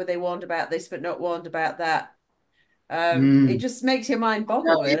why were they warned about this but not warned about that? It Mm. just makes your mind No,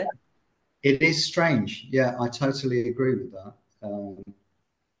 boggle, really. it is strange. Yeah, I totally agree with that.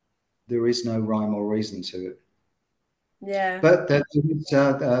 There is no rhyme or reason to it. Yeah, But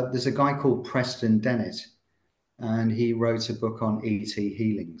there's a guy called Preston Dennett, and he wrote a book on ET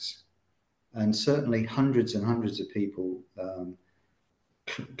healings. And certainly hundreds and hundreds of people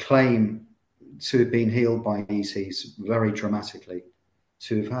claim to have been healed by ETs very dramatically,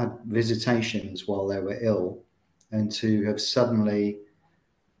 to have had visitations while they were ill, and to have suddenly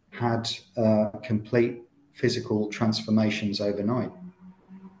had complete physical transformations overnight,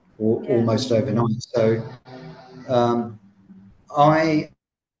 or yeah, almost overnight. So um, I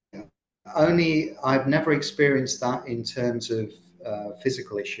I've never experienced that in terms of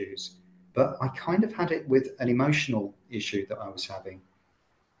physical issues, but I kind of had it with an emotional issue that I was having.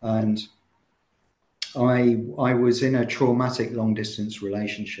 And I was in a traumatic long distance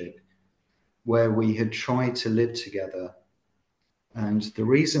relationship where we had tried to live together. And the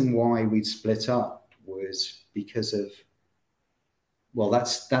reason why we'd split up was because of, well,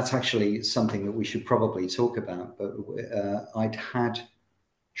 that's actually something that we should probably talk about. But I'd had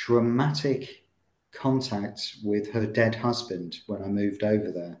dramatic contact with her dead husband when I moved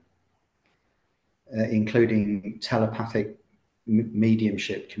over there, including telepathic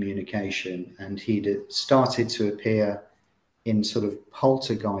mediumship communication. And he'd started to appear in sort of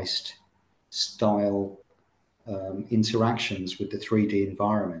poltergeist style interactions with the 3D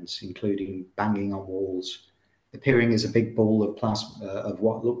environments, including banging on walls, appearing as a big ball of plasma, of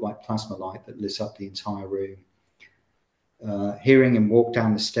what looked like plasma light that lit up the entire room, hearing him walk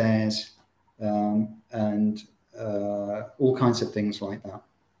down the stairs, and all kinds of things like that.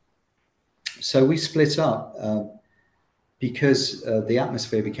 So we split up because the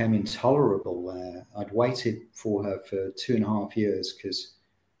atmosphere became intolerable there. I'd waited for her for 2.5 years because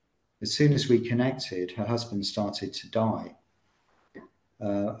as soon as we connected, her husband started to die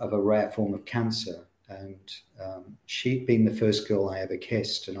of a rare form of cancer. And she'd been the first girl I ever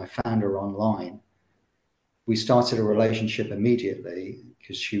kissed, and I found her online. We started a relationship immediately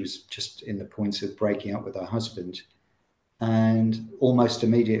because she was just in the point of breaking up with her husband. And almost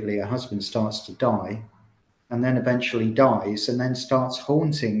immediately, her husband starts to die and then eventually dies and then starts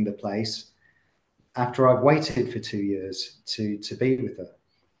haunting the place after I've waited for 2 years to be with her.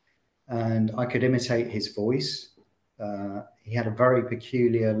 And I could imitate his voice. He had a very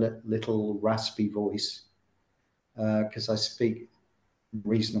peculiar little raspy voice because I speak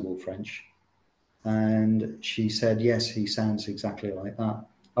reasonable French. And she said, yes, he sounds exactly like that.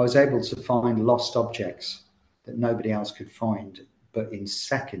 I was able to find lost objects that nobody else could find, but in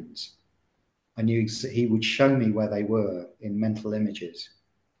seconds. I knew he would show me where they were in mental images,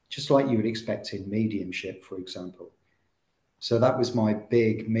 just like you would expect in mediumship, for example. So that was my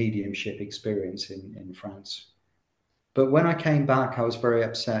big mediumship experience in France. But when I came back, I was very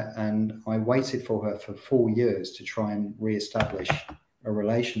upset, and I waited for her for 4 years to try and re-establish a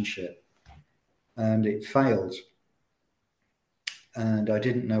relationship, and it failed. And I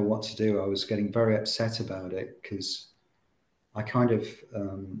didn't know what to do. I was getting very upset about it because I kind of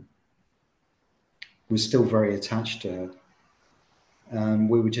was still very attached to her.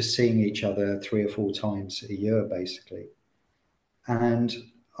 We were just seeing each other 3 or 4 times a year, basically. And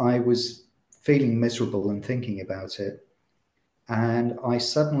I was feeling miserable and thinking about it. And I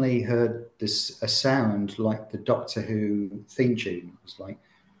suddenly heard a sound like the Doctor Who theme tune. It was like,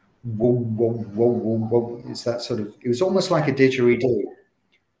 whoa, whoa, whoa, whoa, whoa. It's that sort of, it was almost like a didgeridoo,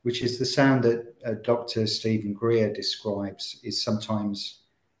 which is the sound that Dr. Stephen Greer describes is sometimes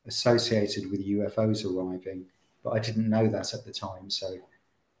associated with UFOs arriving. But I didn't know that at the time, so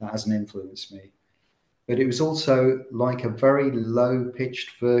that hasn't influenced me. But it was also like a very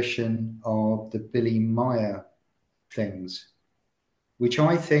low-pitched version of the Billy Meyer things, which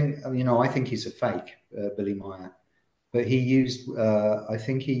I think, I think he's a fake, Billy Meyer. But he used, I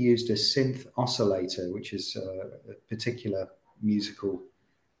think he used a synth oscillator, which is a particular musical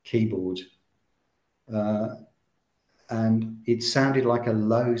keyboard. And it sounded like a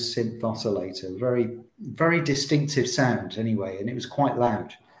low synth oscillator, very, very distinctive sound anyway, and it was quite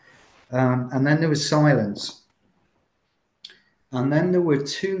loud. And then there was silence. And then there were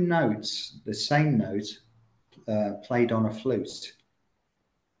two notes, the same note, played on a flute.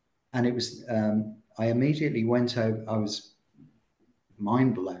 And it was, I immediately went over, I was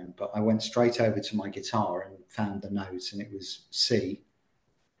mind blown, but I went straight over to my guitar and found the note, and it was C.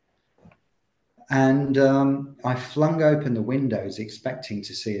 And I flung open the windows expecting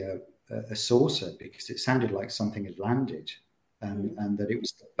to see a saucer because it sounded like something had landed, and that it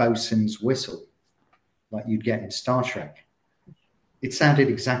was the bosun's whistle like you'd get in Star Trek. It sounded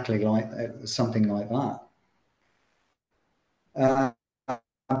exactly like something like that.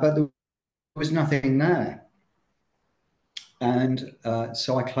 But there was nothing there. And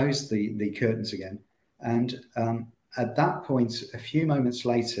so I closed the curtains again. And at that point, a few moments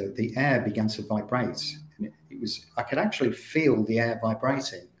later, the air began to vibrate. And it was, I could actually feel the air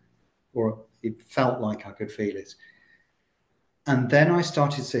vibrating, or it felt like I could feel it. And then I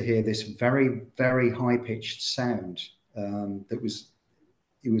started to hear this very, very high-pitched sound that was,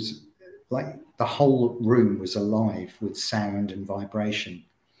 it was like the whole room was alive with sound and vibration.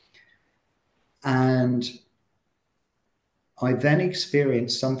 And I then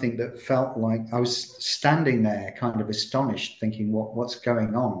experienced something that felt like I was standing there kind of astonished, thinking, what's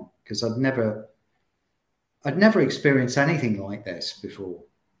going on? Because I'd never experienced anything like this before,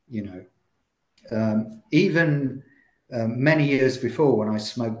 you know. Even many years before, when I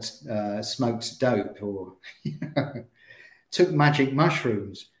smoked dope or took magic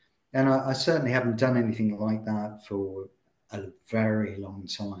mushrooms, and I certainly haven't done anything like that for a very long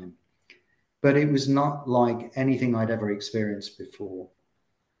time. But it was not like anything I'd ever experienced before.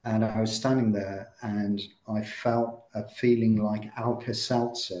 And I was standing there and I felt a feeling like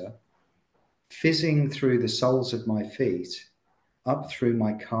Alka-Seltzer fizzing through the soles of my feet, up through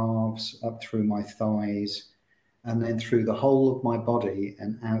my calves, up through my thighs, and then through the whole of my body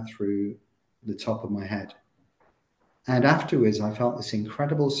and out through the top of my head. And afterwards, I felt this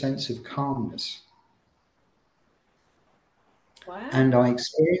incredible sense of calmness. Wow. And I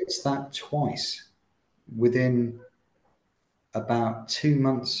experienced that twice within about 2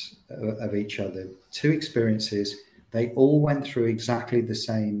 months of each other, two experiences. They all went through exactly the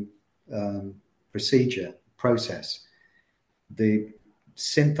same process. The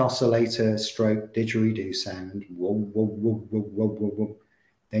synth oscillator stroke didgeridoo sound, whoa, whoa, whoa, whoa, whoa, whoa, whoa.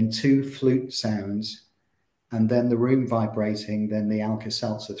 Then two flute sounds, and then the room vibrating, then the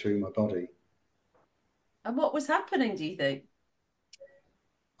Alka-Seltzer through my body. And what was happening, do you think?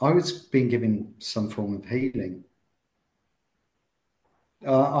 I was being given some form of healing.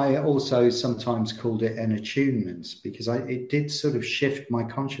 I also sometimes called it an attunement because it did sort of shift my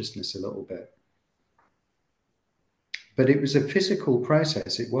consciousness a little bit. But it was a physical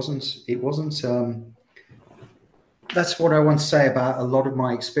process. It wasn't, that's what I want to say about a lot of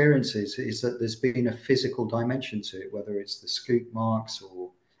my experiences is that there's been a physical dimension to it, whether it's the scoop marks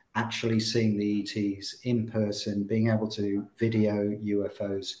or actually seeing the ETs in person, being able to video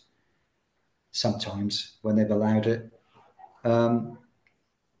UFOs sometimes when they've allowed it.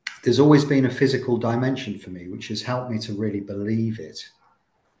 there's always been a physical dimension for me, which has helped me to really believe it,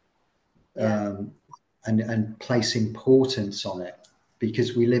 Yeah. and place importance on it,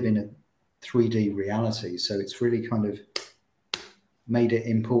 because we live in a 3D reality. So it's really kind of made it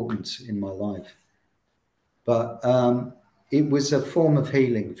important in my life. But it was a form of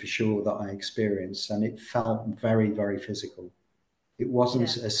healing for sure that I experienced, and it felt very, very physical. It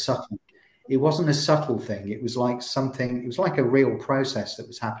wasn't Yeah. a subtle. It wasn't a subtle thing. It was like something. It was like a real process that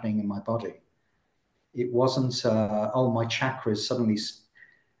was happening in my body. It wasn't. Oh, my chakras suddenly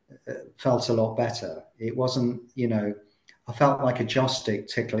felt a lot better. It wasn't. I felt like a joss stick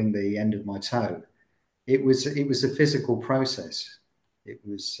tickling the end of my toe. It was a physical process. It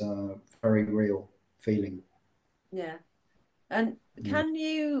was very real feeling. Yeah. And Yeah. can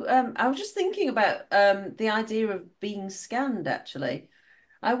you, I was just thinking about the idea of being scanned actually.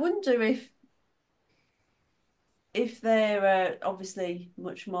 I wonder if they're obviously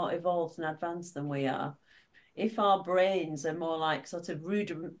much more evolved and advanced than we are, if our brains are more like sort of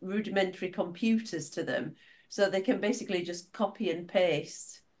rudimentary computers to them, so they can basically just copy and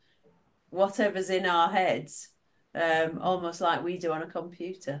paste whatever's in our heads, almost like we do on a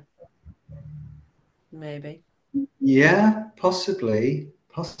computer, maybe. Yeah, possibly,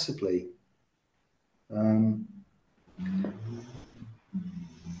 possibly. Um,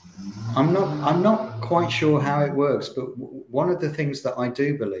 I'm not quite sure how it works, but one of the things that I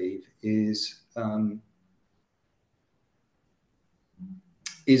do believe is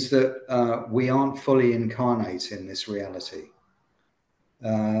that we aren't fully incarnate in this reality.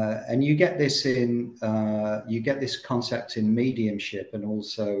 And you get this concept in mediumship, and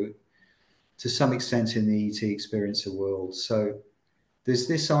also to some extent in the ET experiencer world. So there's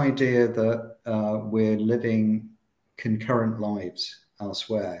this idea that we're living concurrent lives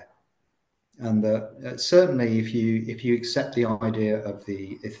elsewhere, and that certainly if you accept the idea of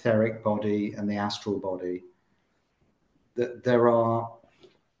the etheric body and the astral body, that there are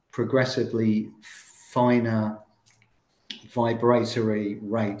progressively finer vibratory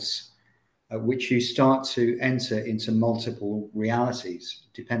rates at which you start to enter into multiple realities,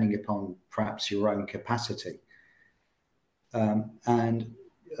 depending upon perhaps your own capacity. And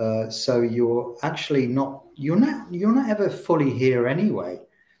so you're not ever fully here anyway.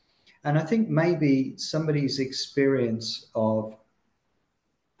 And I think maybe somebody's experience of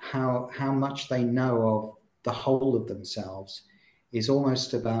how much they know of the whole of themselves is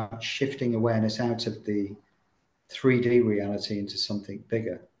almost about shifting awareness out of the 3D reality into something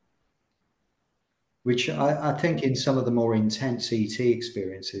bigger, which I think in some of the more intense ET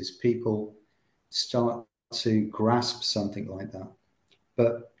experiences, people start to grasp something like that.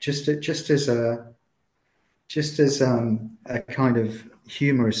 But just as a kind of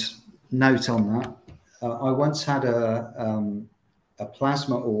humorous note on that, I once had a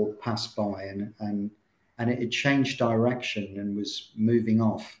plasma orb pass by, and it had changed direction and was moving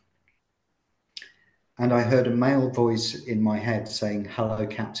off. And I heard a male voice in my head saying, "Hello,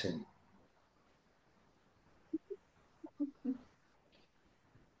 Captain."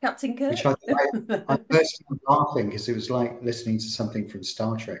 Captain Which Kirk. I burst out laughing because it was like listening to something from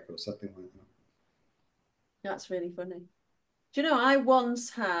Star Trek or something like that. That's really funny. Do you know, I once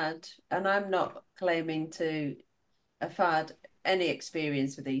had, and I'm not claiming to have had any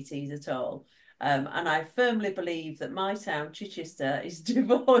experience with ETs at all. And I firmly believe that my town, Chichester, is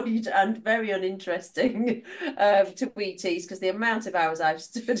devoid and very uninteresting to ETs, because the amount of hours I've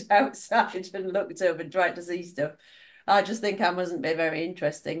stood outside and looked up and tried to see stuff, I just think I mustn't be very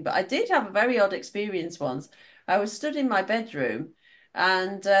interesting. But I did have a very odd experience once. I was stood in my bedroom,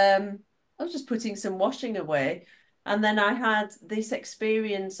 and I was just putting some washing away. And then I had this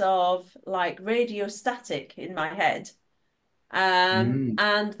experience of like radio static in my head. Mm,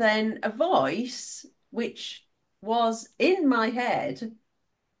 And then a voice which was in my head.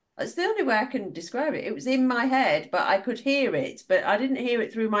 It's the only way I can describe it. It was in my head, but I could hear it, but I didn't hear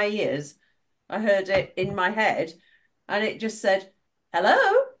it through my ears. I heard it in my head, and it just said, "Hello."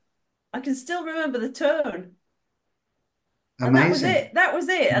 I can still remember the tone. And that was amazing. it. That was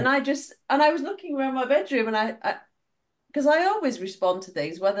it. And I was looking around my bedroom, and because I always respond to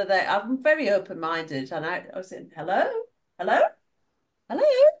things, whether they, I'm very open-minded, and I was saying, "Hello, hello, hello."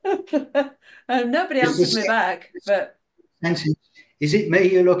 Nobody Just the answered me back, but sentence, is it me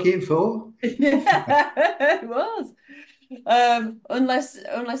you're looking for? yeah, it was.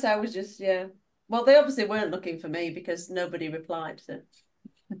 Unless I was just, yeah. Well, they obviously weren't looking for me because nobody replied. So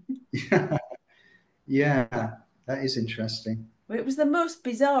Yeah, that is interesting. it was the most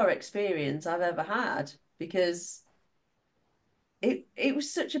bizarre experience I've ever had, because it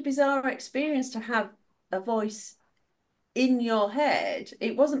was such a bizarre experience to have a voice in your head.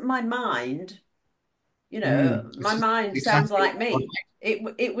 It wasn't my mind. My This is mind sounds exactly like me.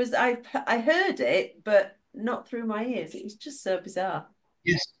 It was I heard it, but not through my ears. It was just so bizarre.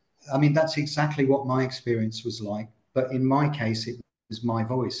 yes. I mean, that's exactly what my experience was like. But in my case, it was my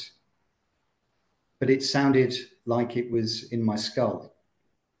voice, but it sounded like it was in my skull.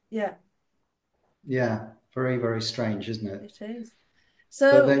 Yeah, Yeah, very, very strange, isn't it? it is.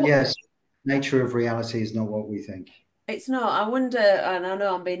 But So then, what? yes, nature of reality is not what we think. It's not. I wonder, and I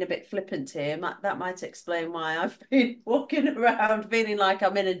know I'm being a bit flippant here. That might explain why I've been walking around feeling like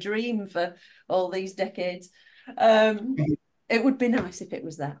I'm in a dream for all these decades. Um, it would be nice if it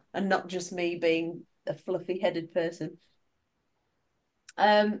was that, and not just me being a fluffy-headed person.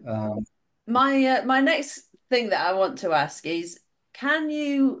 Um, Um, my next thing that I want to ask is, can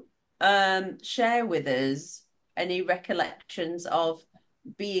you share with us any recollections of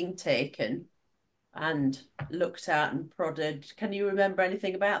being taken and looked at and prodded? Can you remember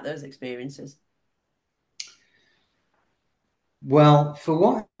anything about those experiences? well,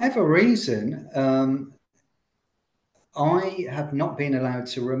 for whatever reason, I have not been allowed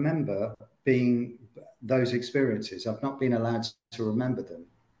to remember being those experiences. I've not been allowed to remember them.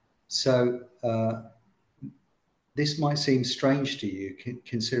 So this might seem strange to you,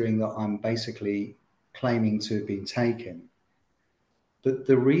 considering that I'm basically claiming to have been taken. But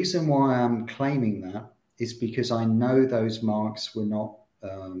the reason why I'm claiming that is because I know those marks were not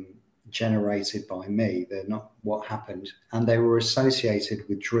generated by me. They're not what happened. And they were associated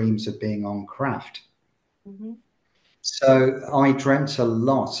with dreams of being on craft. Mm-hmm. So I dreamt a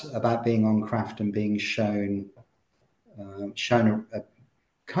lot about being on craft and being shown a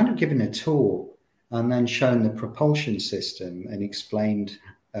kind of given a tour and then shown the propulsion system and explained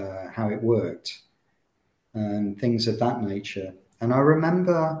how it worked and things of that nature. And I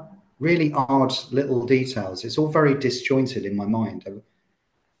remember really odd little details. It's all very disjointed in my mind.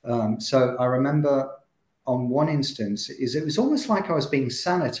 So I remember on one instance is it was almost like I was being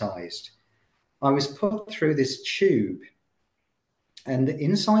sanitized. I was put through this tube, and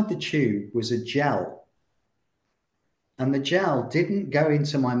inside the tube was a gel, and the gel didn't go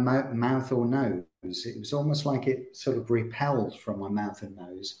into my mouth or nose. It was almost like it sort of repelled from my mouth and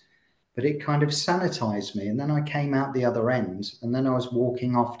nose, but it kind of sanitized me. And then I came out the other end, and then I was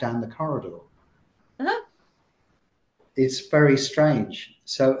walking off down the corridor. Uh-huh. It's very strange.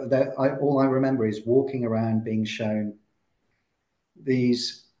 So that all I remember is walking around being shown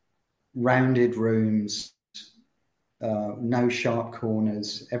these rounded rooms, no sharp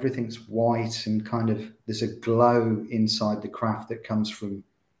corners. Everything's white and kind of there's a glow inside the craft that comes from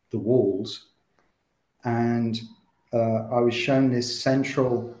the walls. And I was shown this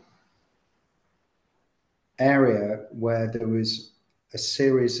central area where there was a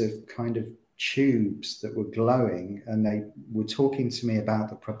series of kind of tubes that were glowing, and they were talking to me about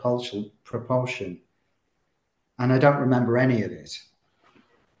the propulsion. And I don't remember any of it.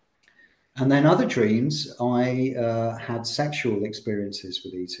 And then other dreams, I had sexual experiences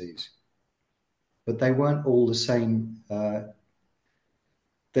with ETs, but they weren't all the same.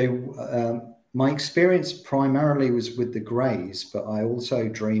 My experience primarily was with the greys, but I also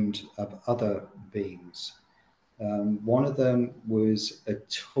dreamed of other beings. One of them was a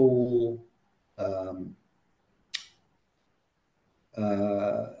tall, um,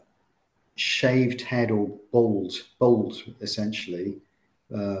 uh, shaved head or bald essentially,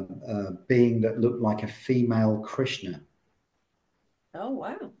 being that looked like a female Krishna, Oh,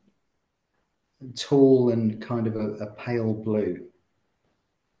 wow. tall and kind of a pale blue.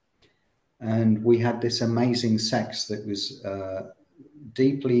 And we had this amazing sex that was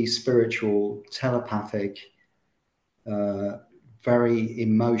deeply spiritual, telepathic, uh, very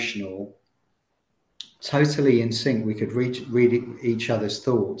emotional, totally in sync. We could read each other's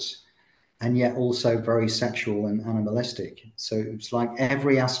thoughts, and yet also very sexual and animalistic. So it was like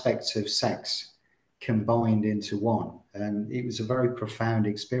every aspect of sex combined into one. And it was a very profound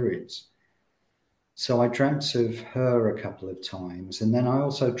experience. So I dreamt of her a couple of times. And then I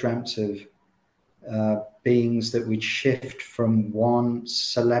also dreamt of beings that would shift from one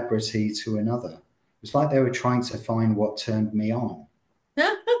celebrity to another. It was like they were trying to find what turned me on.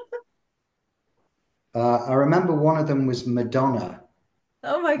 I remember one of them was Madonna,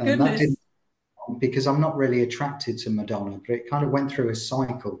 Oh my and that goodness. didn't because I'm not really attracted to Madonna, but it kind of went through a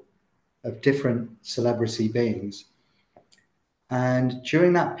cycle of different celebrity beings. And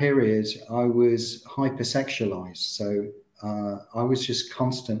during that period, I was hypersexualized. So I was just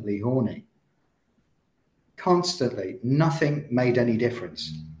constantly horny, constantly. Nothing made any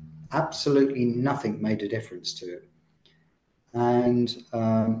difference. Absolutely nothing made a difference to it. And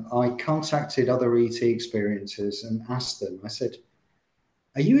I contacted other ET experiencers and asked them, I said,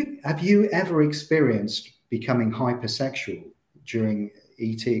 have you ever experienced becoming hypersexual during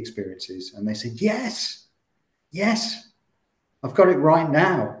ET experiences? And they said, yes, yes, I've got it right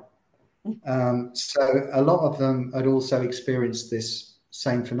now. So a lot of them had also experienced this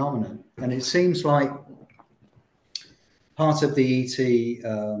same phenomenon. And it seems like part of the ET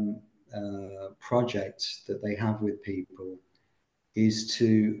project that they have with people is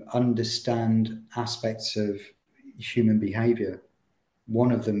to understand aspects of human behavior,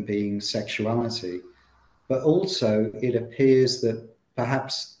 one of them being sexuality. But also, it appears that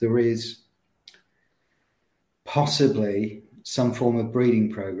perhaps there is possibly some form of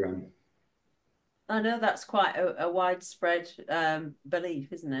breeding program. I know that's quite a widespread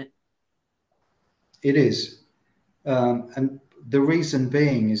belief, isn't it? It is. And the reason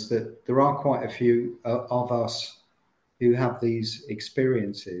being is that there are quite a few of us who have these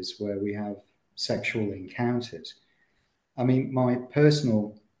experiences where we have sexual encounters. I mean, my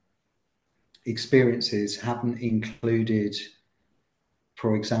personal experiences haven't included,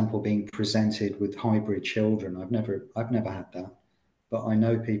 for example, being presented with hybrid children. I've never had that, but I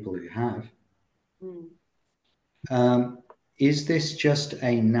know people who have. Is this just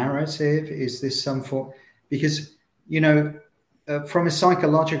a narrative? Is this some form? Because, you know, from a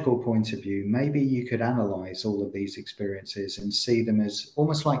psychological point of view, maybe you could analyze all of these experiences and see them as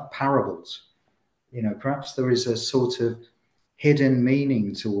almost like parables. You know, perhaps there is a sort of hidden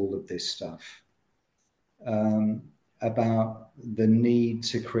meaning to all of this stuff, about the need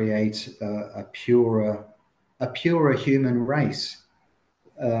to create a purer human race.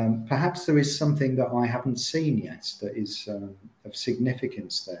 Perhaps there is something that I haven't seen yet that is of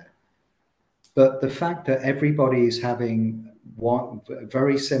significance there. But the fact that everybody is having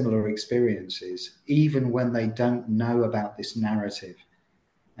very similar experiences, even when they don't know about this narrative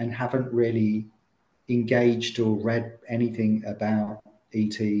and haven't really engaged or read anything about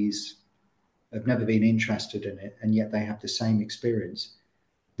ETs, have never been interested in it, and yet they have the same experience.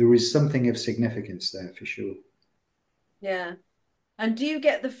 There is something of significance there for sure. Yeah. And do you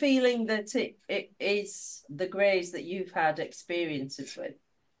get the feeling that it is the greys that you've had experiences with?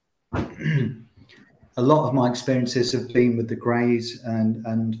 A lot of my experiences have been with the greys,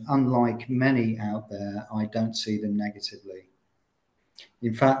 and unlike many out there, I don't see them negatively.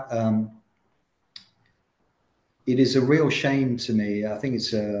 In fact, it is a real shame to me. I think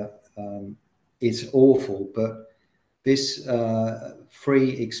it's awful, but this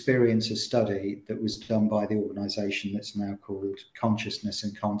free experiencer study that was done by the organization that's now called Consciousness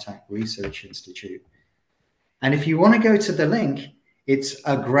and Contact Research Institute. And if you want to go to the link, it's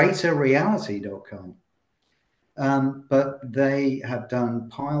agreaterreality.com. But they have done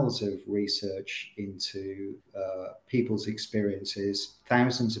piles of research into people's experiences,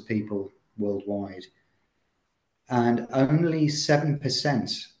 thousands of people worldwide. And only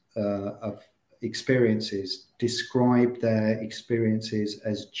 7% of experiences describe their experiences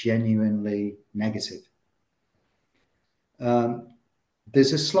as genuinely negative.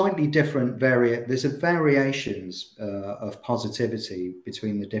 There's a slightly different there's variations of positivity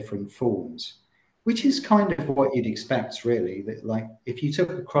between the different forms, which is kind of what you'd expect, really. That, like, if you took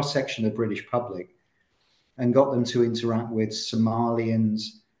a cross section of the British public and got them to interact with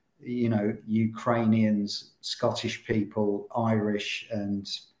Somalians, you know, Ukrainians, Scottish people, Irish, and,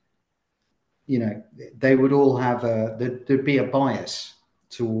 you know, they would all have there'd be a bias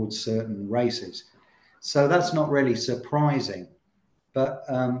towards certain races. So that's not really surprising. But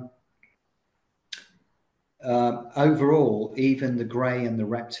overall, even the grey and the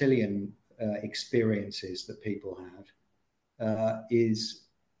reptilian experiences that people have is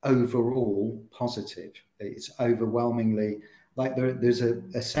overall positive. It's overwhelmingly, like, there's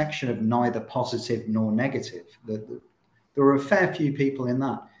a section of neither positive nor negative. There are a fair few people in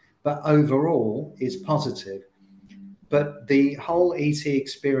that, but overall it's positive. But the whole ET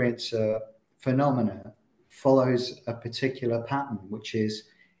experience phenomena follows a particular pattern, which is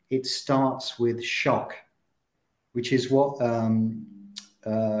it starts with shock, which is what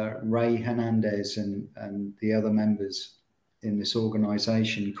Ray Hernandez and the other members in this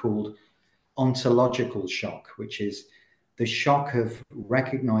organization called ontological shock, which is the shock of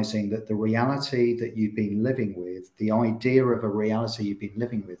recognizing that the reality that you've been living with, the idea of a reality you've been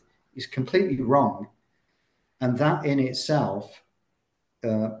living with, is completely wrong. And that in itself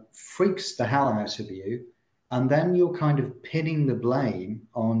freaks the hell out of you. And then you're kind of pinning the blame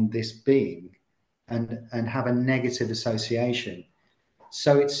on this being and have a negative association.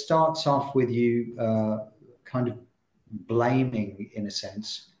 So it starts off with you kind of blaming, in a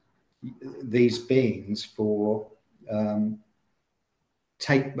sense, these beings for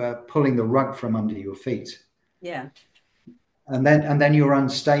pulling the rug from under your feet. Yeah. And then you're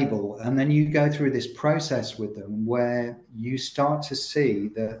unstable, and then you go through this process with them where you start to see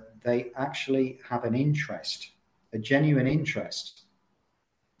that they actually have an interest, a genuine interest,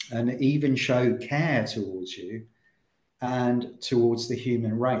 and even show care towards you and towards the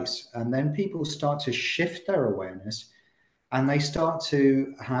human race. And then people start to shift their awareness, and they start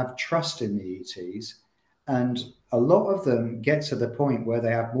to have trust in the ETs. And a lot of them get to the point where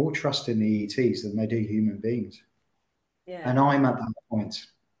they have more trust in the ETs than they do human beings. Yeah. And I'm at that point.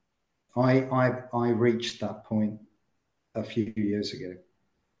 I reached that point a few years ago.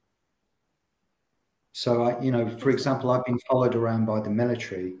 So for example, I've been followed around by the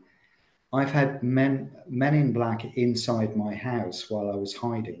military. I've had men in black inside my house while I was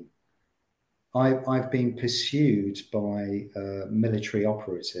hiding. I've been pursued by military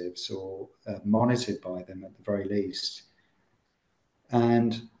operatives, or monitored by them at the very least.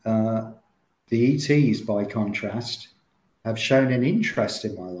 And the ETs, by contrast, have shown an interest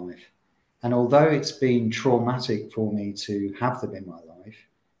in my life. And although it's been traumatic for me to have them in my life,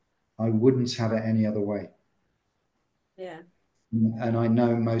 I wouldn't have it any other way. Yeah. And I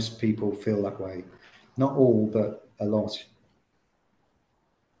know most people feel that way. Not all, but a lot.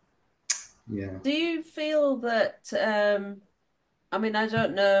 Yeah. Do you feel that, I mean, I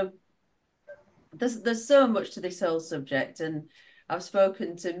don't know, there's so much to this whole subject, and I've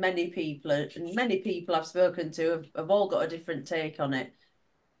spoken to many people, and many people I've spoken to have all got a different take on it.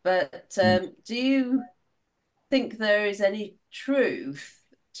 But do you think there is any truth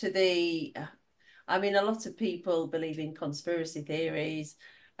to the, I mean, a lot of people believe in conspiracy theories,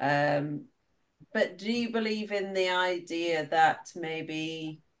 but do you believe in the idea that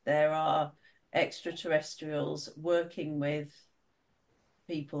maybe there are extraterrestrials working with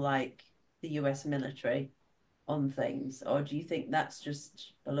people like the US military on things, or do you think that's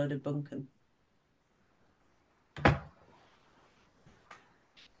just a load of bunkum?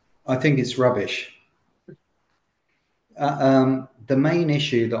 I think it's rubbish. The main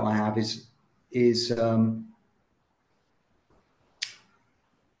issue that I have is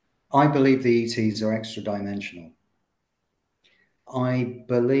I believe the ETs are extra dimensional. I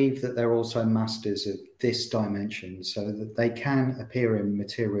believe that they're also masters of this dimension, so that they can appear in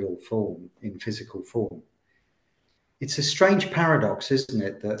material form, in physical form. It's a strange paradox, isn't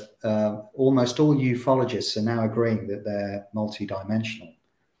it, that almost all ufologists are now agreeing that they're multidimensional.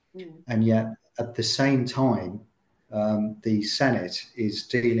 And yet, at the same time, the Senate is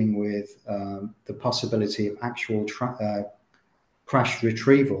dealing with the possibility of actual crash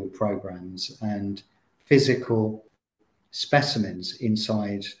retrieval programs and physical specimens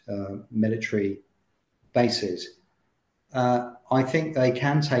inside military bases. I think they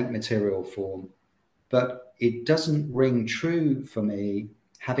can take material form, but it doesn't ring true for me,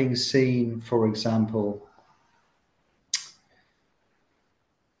 having seen, for example,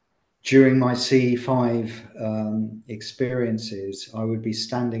 during my CE5 experiences, I would be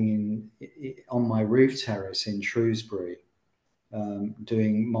standing on my roof terrace in Shrewsbury,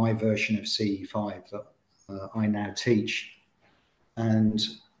 doing my version of CE5 that I now teach. And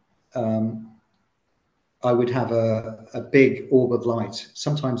I would have a big orb of light,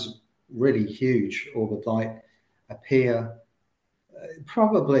 sometimes really huge orb of light, appear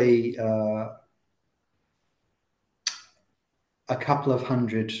probably a couple of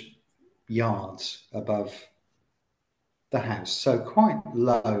hundred yards above the house, so quite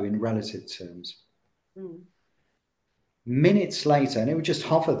low in relative terms. Minutes later, and it would just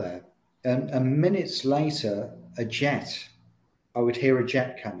hover there, and minutes later, I would hear a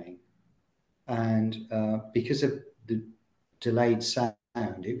jet coming, and because of the delayed sound,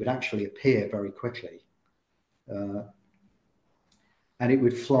 it would actually appear very quickly. And it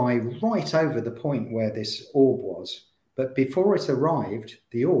would fly right over the point where this orb was. But before it arrived,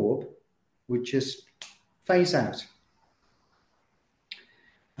 the orb would just phase out.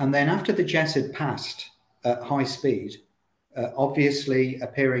 And then after the jet had passed at high speed, obviously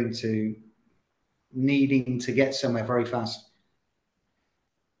appearing to needing to get somewhere very fast,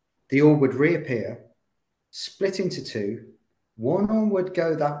 the orb would reappear, split into two. One orb would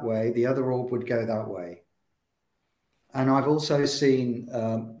go that way, the other orb would go that way. And I've also seen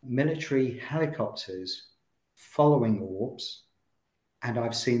military helicopters following orbs, and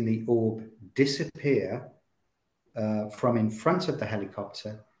I've seen the orb disappear from in front of the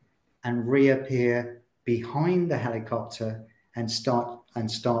helicopter and reappear behind the helicopter and start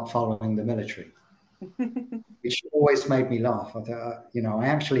following the military, which always made me laugh. I thought, I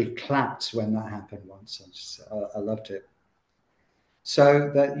actually clapped when that happened once. I loved it.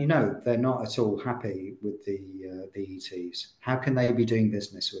 So that they're not at all happy with the ETs. How can they be doing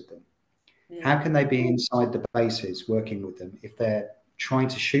business with them? Yeah. How can they be inside the bases working with them if they're trying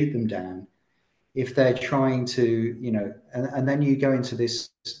to shoot them down? If they're trying to, and then you go into this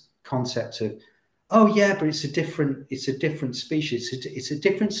concept of, oh yeah, but it's a different species. It's a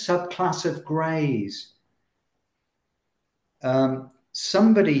different subclass of greys.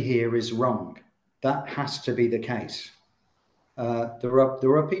 Somebody here is wrong. That has to be the case. There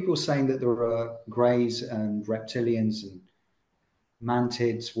are people saying that there are greys and reptilians and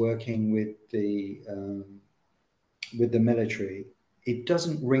mantids working with the military. It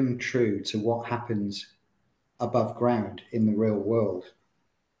doesn't ring true to what happens above ground in the real world.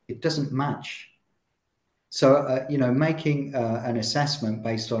 It doesn't match. So, making an assessment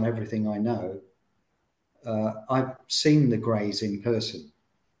based on everything I know, I've seen the greys in person.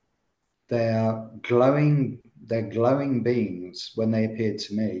 They're glowing beings when they appeared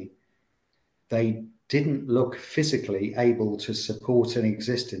to me. They didn't look physically able to support an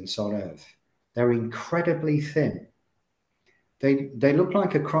existence on Earth. They're incredibly thin. They look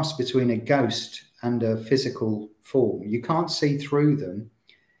like a cross between a ghost and a physical form. You can't see through them,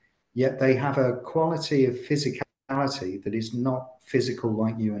 yet they have a quality of physicality that is not physical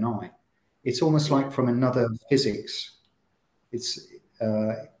like you and I. It's almost Yeah. like from another physics. It's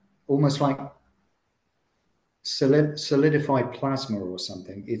almost like solidified plasma or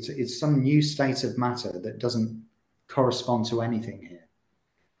something. It's some new state of matter that doesn't correspond to anything here.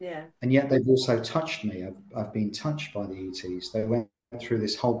 Yeah. And yet they've also touched me. I've been touched by the ETs. They went through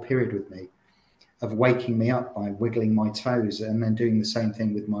this whole period with me of waking me up by wiggling my toes and then doing the same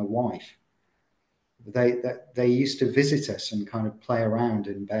thing with my wife. They used to visit us and kind of play around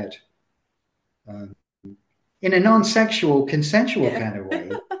in bed, um, in a non-sexual, consensual Yeah. kind of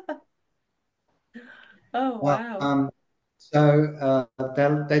way. Oh, wow. Um,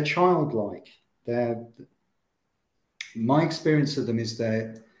 they're childlike. They're My experience of them is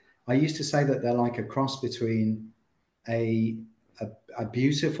that I used to say that they're like a cross between a, a, a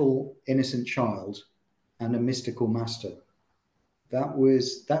beautiful, innocent child and a mystical master.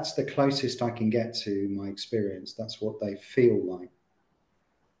 That's the closest I can get to my experience. That's what they feel like.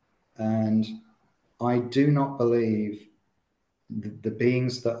 And I do not believe the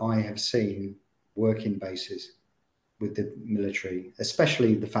beings that I have seen work in bases with the military,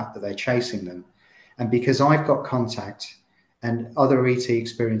 especially the fact that they're chasing them. And because I've got contact and other ET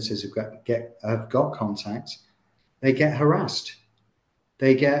experiences have got contact, they get harassed.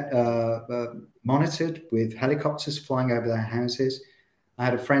 They get monitored with helicopters flying over their houses. I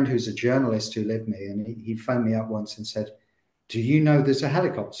had a friend who's a journalist who lived me, and he phoned me up once and said, "Do you know there's a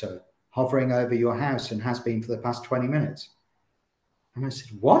helicopter hovering over your house and has been for the past 20 minutes?" And I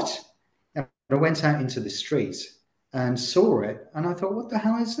said, "What?" And I went out into the street and saw it, and I thought, "What the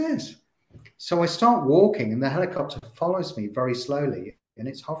hell is this?" So I start walking, and the helicopter follows me very slowly, and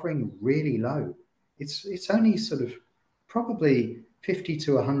it's hovering really low. It's only sort of probably 50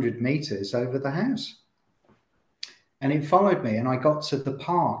 to 100 meters over the house. And it followed me, and I got to the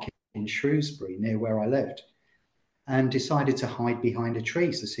park in Shrewsbury, near where I lived, and decided to hide behind a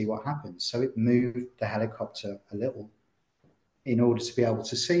tree to see what happens. So it moved the helicopter a little in order to be able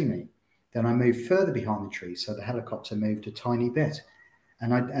to see me. Then I moved further behind the tree, so the helicopter moved a tiny bit.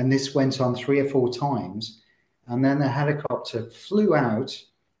 And this went on 3 or 4 times. And then the helicopter flew out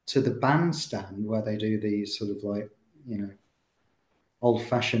to the bandstand where they do these sort of like, old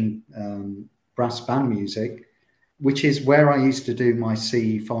fashioned brass band music, which is where I used to do my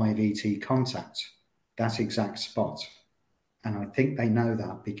CE5 ET contact, that exact spot. And I think they know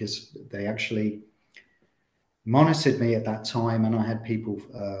that because they actually monitored me at that time, and I had people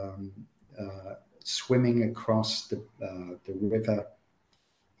swimming across the river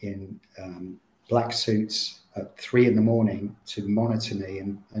in black suits at 3 in the morning to monitor me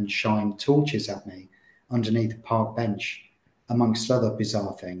and shine torches at me underneath a park bench, amongst other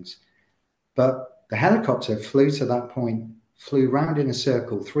bizarre things. But the helicopter flew to that point, flew round in a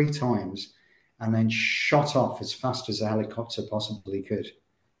circle 3 times, and then shot off as fast as a helicopter possibly could.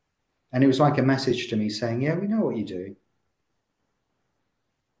 And it was like a message to me saying, "Yeah, we know what you do."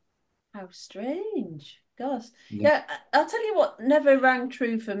 How strange. Gosh. Yeah. Yeah, I'll tell you what never rang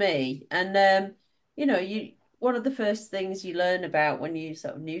true for me. And you one of the first things you learn about when you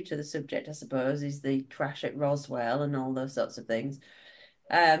sort of new to the subject, I suppose, is the crash at Roswell and all those sorts of things.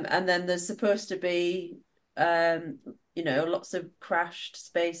 And then there's supposed to be lots of crashed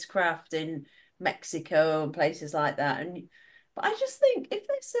spacecraft in Mexico and places like that. But I just think if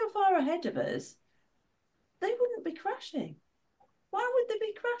they're so far ahead of us, they wouldn't be crashing. Why would they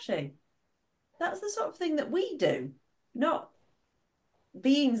be crashing? That's the sort of thing that we do, not.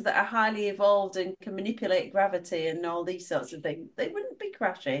 beings that are highly evolved and can manipulate gravity and all these sorts of things, they wouldn't be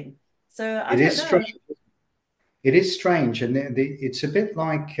crashing. So I It don't is know. strange. It is strange, and it's a bit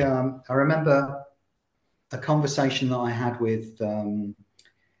like I remember a conversation that I had with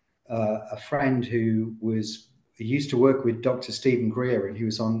a friend who used to work with Dr. Stephen Greer, and he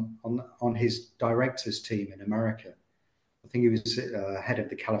was on his directors team in America. I think he was head of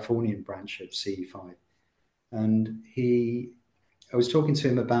the Californian branch of CE5, and I was talking to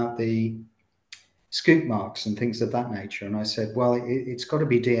him about the scoop marks and things of that nature, and I said, well, it's got to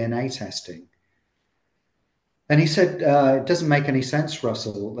be DNA testing. And he said, it doesn't make any sense,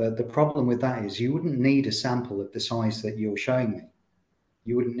 Russell. The problem with that is you wouldn't need a sample of the size that you're showing me.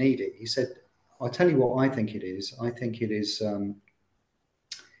 You wouldn't need it. He said, I'll tell you what I think it is. I think it is,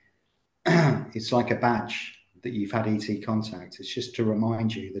 it's like a badge that you've had ET contact. It's just to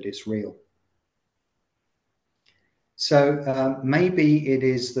remind you that it's real. So maybe it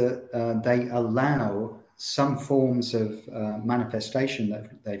is that they allow some forms of manifestation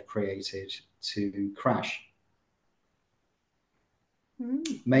that they've created to crash.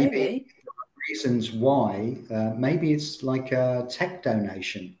 Maybe reasons why. Maybe it's like a tech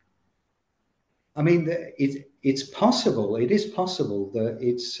donation. I mean, it's possible. It is possible that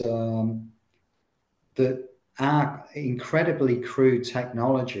that our incredibly crude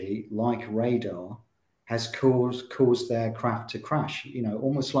technology, like radar, has caused their craft to crash. You know,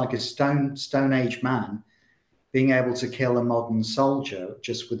 almost like a Stone Age man being able to kill a modern soldier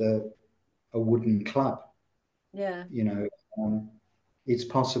just with a wooden club. Yeah. You know, it's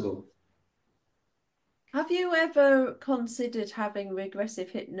possible. Have you ever considered having regressive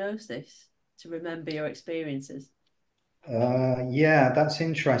hypnosis to remember your experiences? Yeah, that's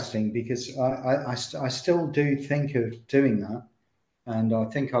interesting because I still do think of doing that. And I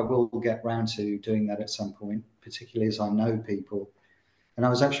think I will get round to doing that at some point, particularly as I know people. And I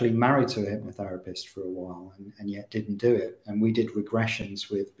was actually married to a hypnotherapist for a while and yet didn't do it. And we did regressions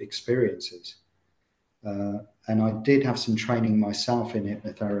with experiences. And I did have some training myself in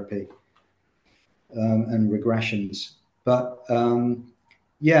hypnotherapy and regressions. But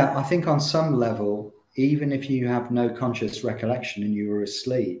yeah, I think on some level, even if you have no conscious recollection and you were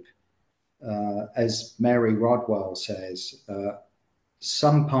asleep, as Mary Rodwell says,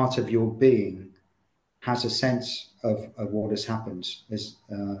 some part of your being has a sense of what has happened, as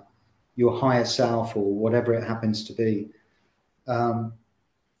your higher self or whatever it happens to be.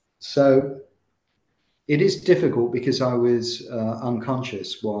 So it is difficult because I was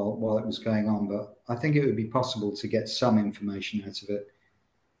unconscious while it was going on, but I think it would be possible to get some information out of it.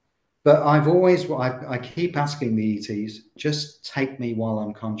 But I keep asking the ETs, just take me while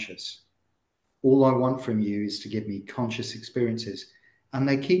I'm conscious. All I want from you is to give me conscious experiences. And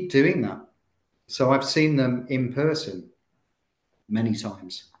they keep doing that. So I've seen them in person many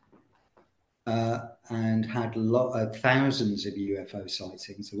times and had thousands of UFO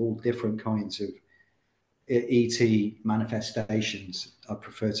sightings of all different kinds of ET manifestations. I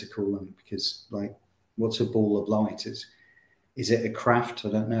prefer to call them because, like, what's a ball of light? Is it a craft? I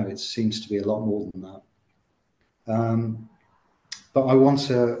don't know. It seems to be a lot more than that. But I want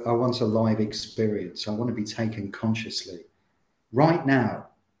a live experience. I want to be taken consciously right now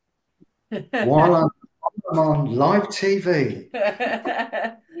while I'm on live TV.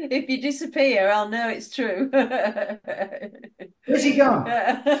 If you disappear, I'll know it's true. Where's he gone?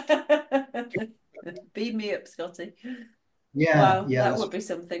 Beam me up, Scotty. Yeah, Wow, yeah, that would be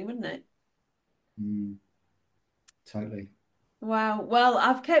something, wouldn't it? totally. Wow. Well,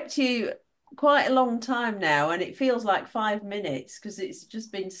 I've kept you quite a long time now, and it feels like 5 minutes because it's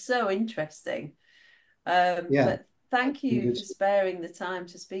just been so interesting. Yeah, But thank been you good. for sparing the time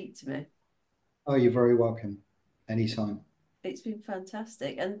to speak to me. Oh, you're very welcome. Anytime. It's been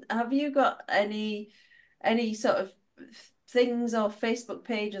fantastic. And have you got any sort of things or Facebook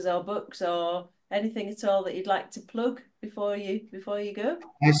pages or books or anything at all that you'd like to plug before you go?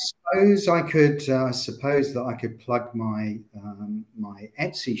 I suppose I could. Suppose that I could plug my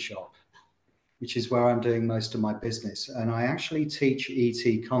Etsy shop, which is where I'm doing most of my business, and I actually teach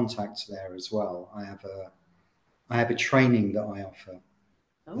ET contacts there as well. I have a training that I offer,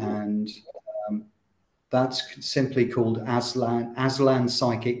 Oh, and that's simply called Aslan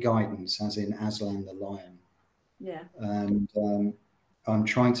Psychic Guidance, as in Aslan the lion. yeah. And I'm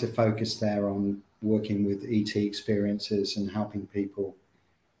trying to focus there on working with ET experiences and helping people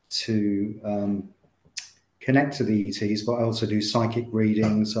to connect to the ETs, but I also do psychic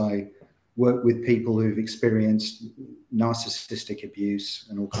readings. I work with people who've experienced narcissistic abuse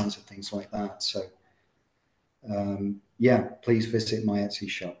and all kinds of things like that. So, yeah, please visit my Etsy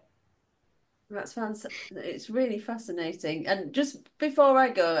shop. That's it's really fascinating. And just before I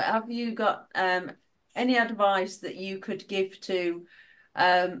go, have you got any advice that you could give to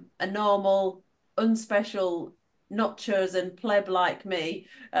a normal, unspecial, not chosen pleb like me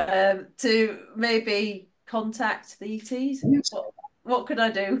to maybe contact the ETs? Yes. What could I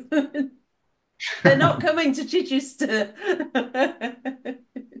do? They're not coming to Chichester.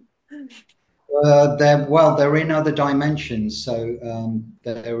 They're in other dimensions, so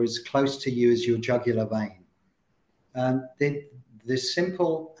they're as close to you as your jugular vein. The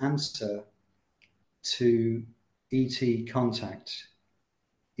simple answer to ET contact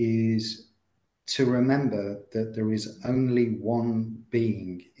is to remember that there is only one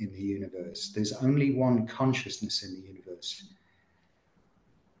being in the universe. There's only one consciousness in the universe.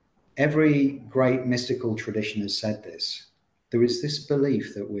 Every great mystical tradition has said this. There is this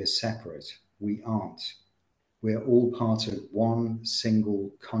belief that we're separate. We aren't. We're all part of one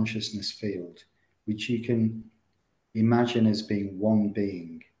single consciousness field, which you can imagine as being one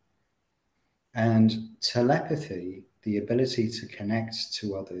being. And telepathy, the ability to connect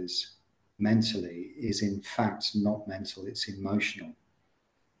to others mentally, is in fact not mental, it's emotional.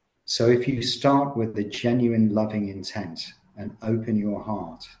 So if you start with the genuine loving intent and open your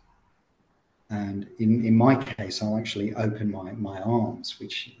heart, and in my case, I'll actually open my arms,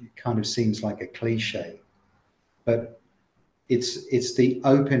 which kind of seems like a cliche, but it's the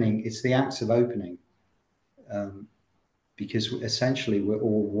opening, it's the act of opening, because essentially we're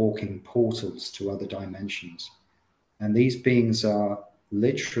all walking portals to other dimensions. And these beings are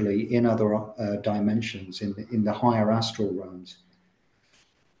literally in other dimensions, in the higher astral realms,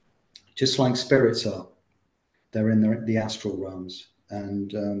 just like spirits are. They're in the astral realms.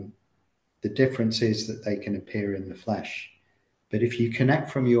 And the difference is that they can appear in the flesh. But if you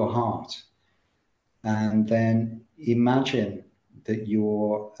connect from your heart and then imagine that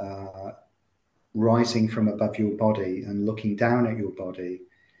you're rising from above your body and looking down at your body,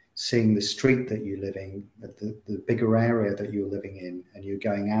 seeing the street that you live in, the bigger area that you're living in, and you're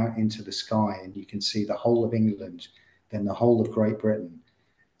going out into the sky and you can see the whole of England, then the whole of Great Britain,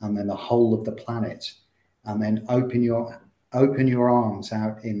 and then the whole of the planet, and then open your arms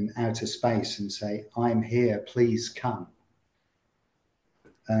out in outer space and say, I'm here, please come.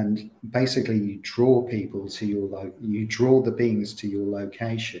 And basically you draw people to you draw the beings to your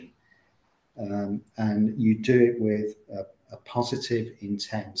location. And you do it with a positive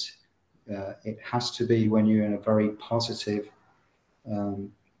intent. It has to be when you're in a very positive,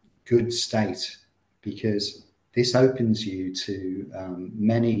 good state, because this opens you to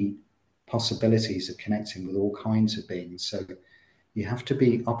many possibilities of connecting with all kinds of beings. So you have to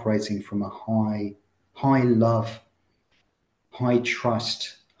be operating from a high love, high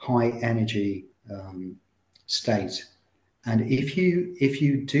trust, high energy state. And if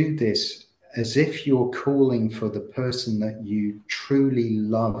you do this as if you're calling for the person that you truly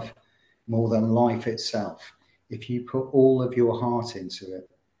love more than life itself, if you put all of your heart into it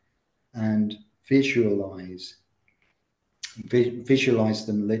and visualize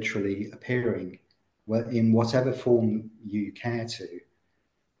them literally appearing in whatever form you care to,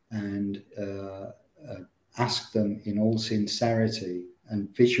 and ask them in all sincerity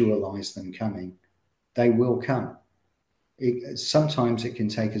and visualize them coming, they will come. Sometimes it can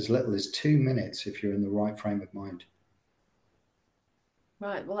take as little as 2 minutes if you're in the right frame of mind.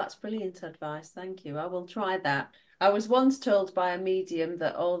 Right, well, that's brilliant advice. Thank you. I will try that. I was once told by a medium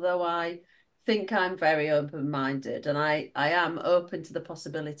that although I think I'm very open-minded and I am open to the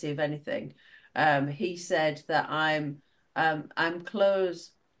possibility of anything, he said that I'm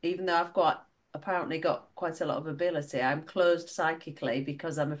closed, even though I've apparently got quite a lot of ability, I'm closed psychically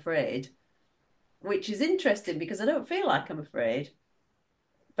because I'm afraid, which is interesting because I don't feel like I'm afraid.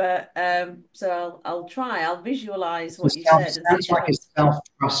 But so I'll try. I'll visualize what you said and see Sounds if it like a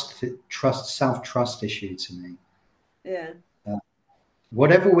helps. self-trust issue to me. Yeah.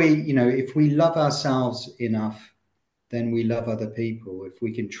 Whatever if we love ourselves enough, then we love other people. If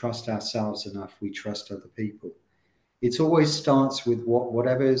we can trust ourselves enough, we trust other people. It always starts with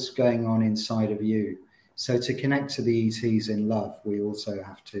whatever's going on inside of you. So to connect to the ETs in love, we also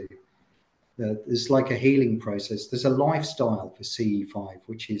have to. There's like a healing process. There's a lifestyle for CE5,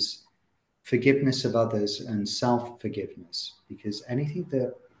 which is forgiveness of others and self-forgiveness, because anything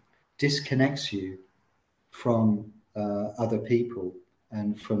that disconnects you from other people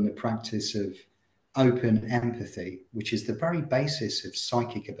and from the practice of open empathy, which is the very basis of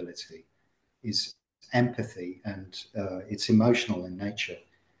psychic ability, is empathy, and it's emotional in nature.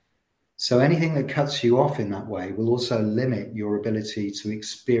 So anything that cuts you off in that way will also limit your ability to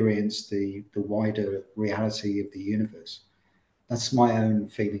experience the wider reality of the universe. That's my own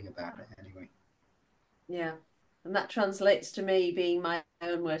feeling about it anyway. Yeah. And that translates to me being my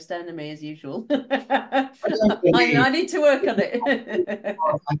own worst enemy as usual. I don't believe. I need to work on it. I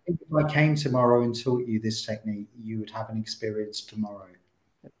think if I came tomorrow and taught you this technique, you would have an experience tomorrow.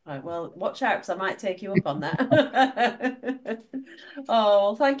 Right, well, watch out because I might take you up on that.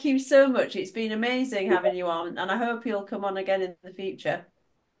 Oh, thank you so much. It's been amazing having you on, and I hope you'll come on again in the future.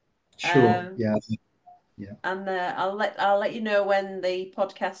 Sure. Um, Yeah. Yeah. and I'll let you know when the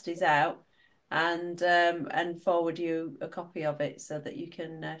podcast is out, and forward you a copy of it so that you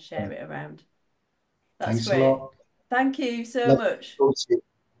can share it around. That's Thanks a great. lot. Thank you so Love much. to talk to you.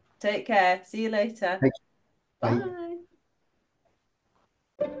 Take care. See you later. Thank you. Bye. Bye.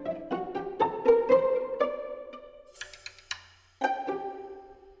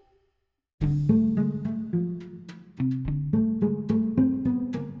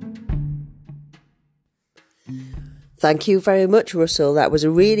 Thank you very much, Russell. That was a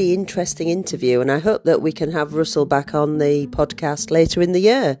really interesting interview, and I hope that we can have Russell back on the podcast later in the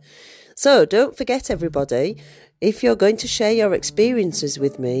year. So don't forget, everybody, if you're going to share your experiences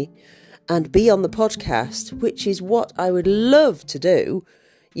with me and be on the podcast, which is what I would love to do,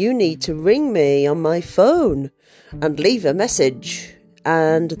 you need to ring me on my phone and leave a message.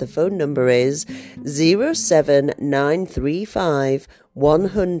 And the phone number is 07935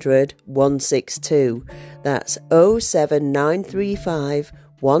 100 162. That's 07935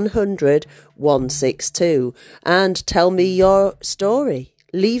 100 162. And tell me your story.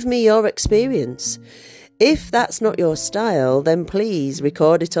 Leave me your experience. If that's not your style, then please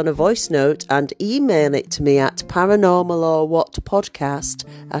record it on a voice note and email it to me at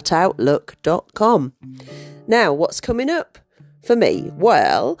paranormalorwhatpodcast@outlook.com. Now, what's coming up for me?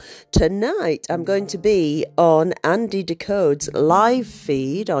 Well, tonight I'm going to be on Andy Decode's live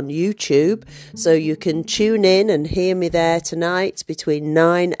feed on YouTube, so you can tune in and hear me there tonight between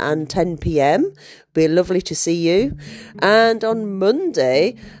 9 and 10 p.m. Be lovely to see you. And on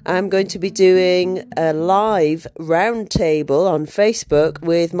Monday, I'm going to be doing a live roundtable on Facebook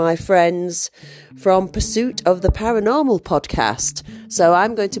with my friends from Pursuit of the Paranormal podcast. So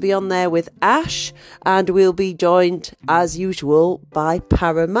I'm going to be on there with Ash, and we'll be joined, as usual, by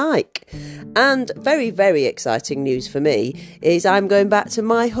Para Mike. And very, very exciting news for me is I'm going back to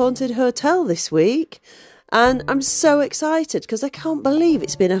my haunted hotel this week. And I'm so excited because I can't believe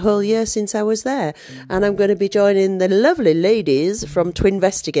it's been a whole year since I was there. And I'm going to be joining the lovely ladies from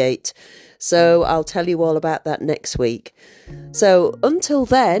Twinvestigate. So I'll tell you all about that next week. So until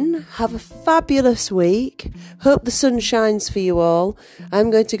then, have a fabulous week. Hope the sun shines for you all. I'm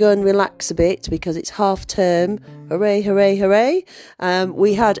going to go and relax a bit because it's half term. Hooray, hooray, hooray.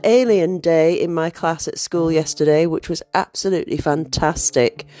 We had Alien Day in my class at school yesterday, which was absolutely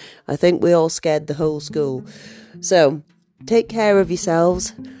fantastic. I think we all scared the whole school. So take care of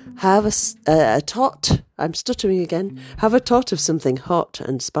yourselves. Have a tot. I'm stuttering again. Have a tot of something hot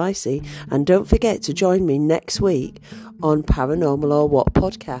and spicy. And don't forget to join me next week on Paranormal or What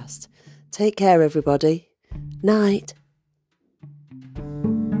podcast. Take care, everybody. Night.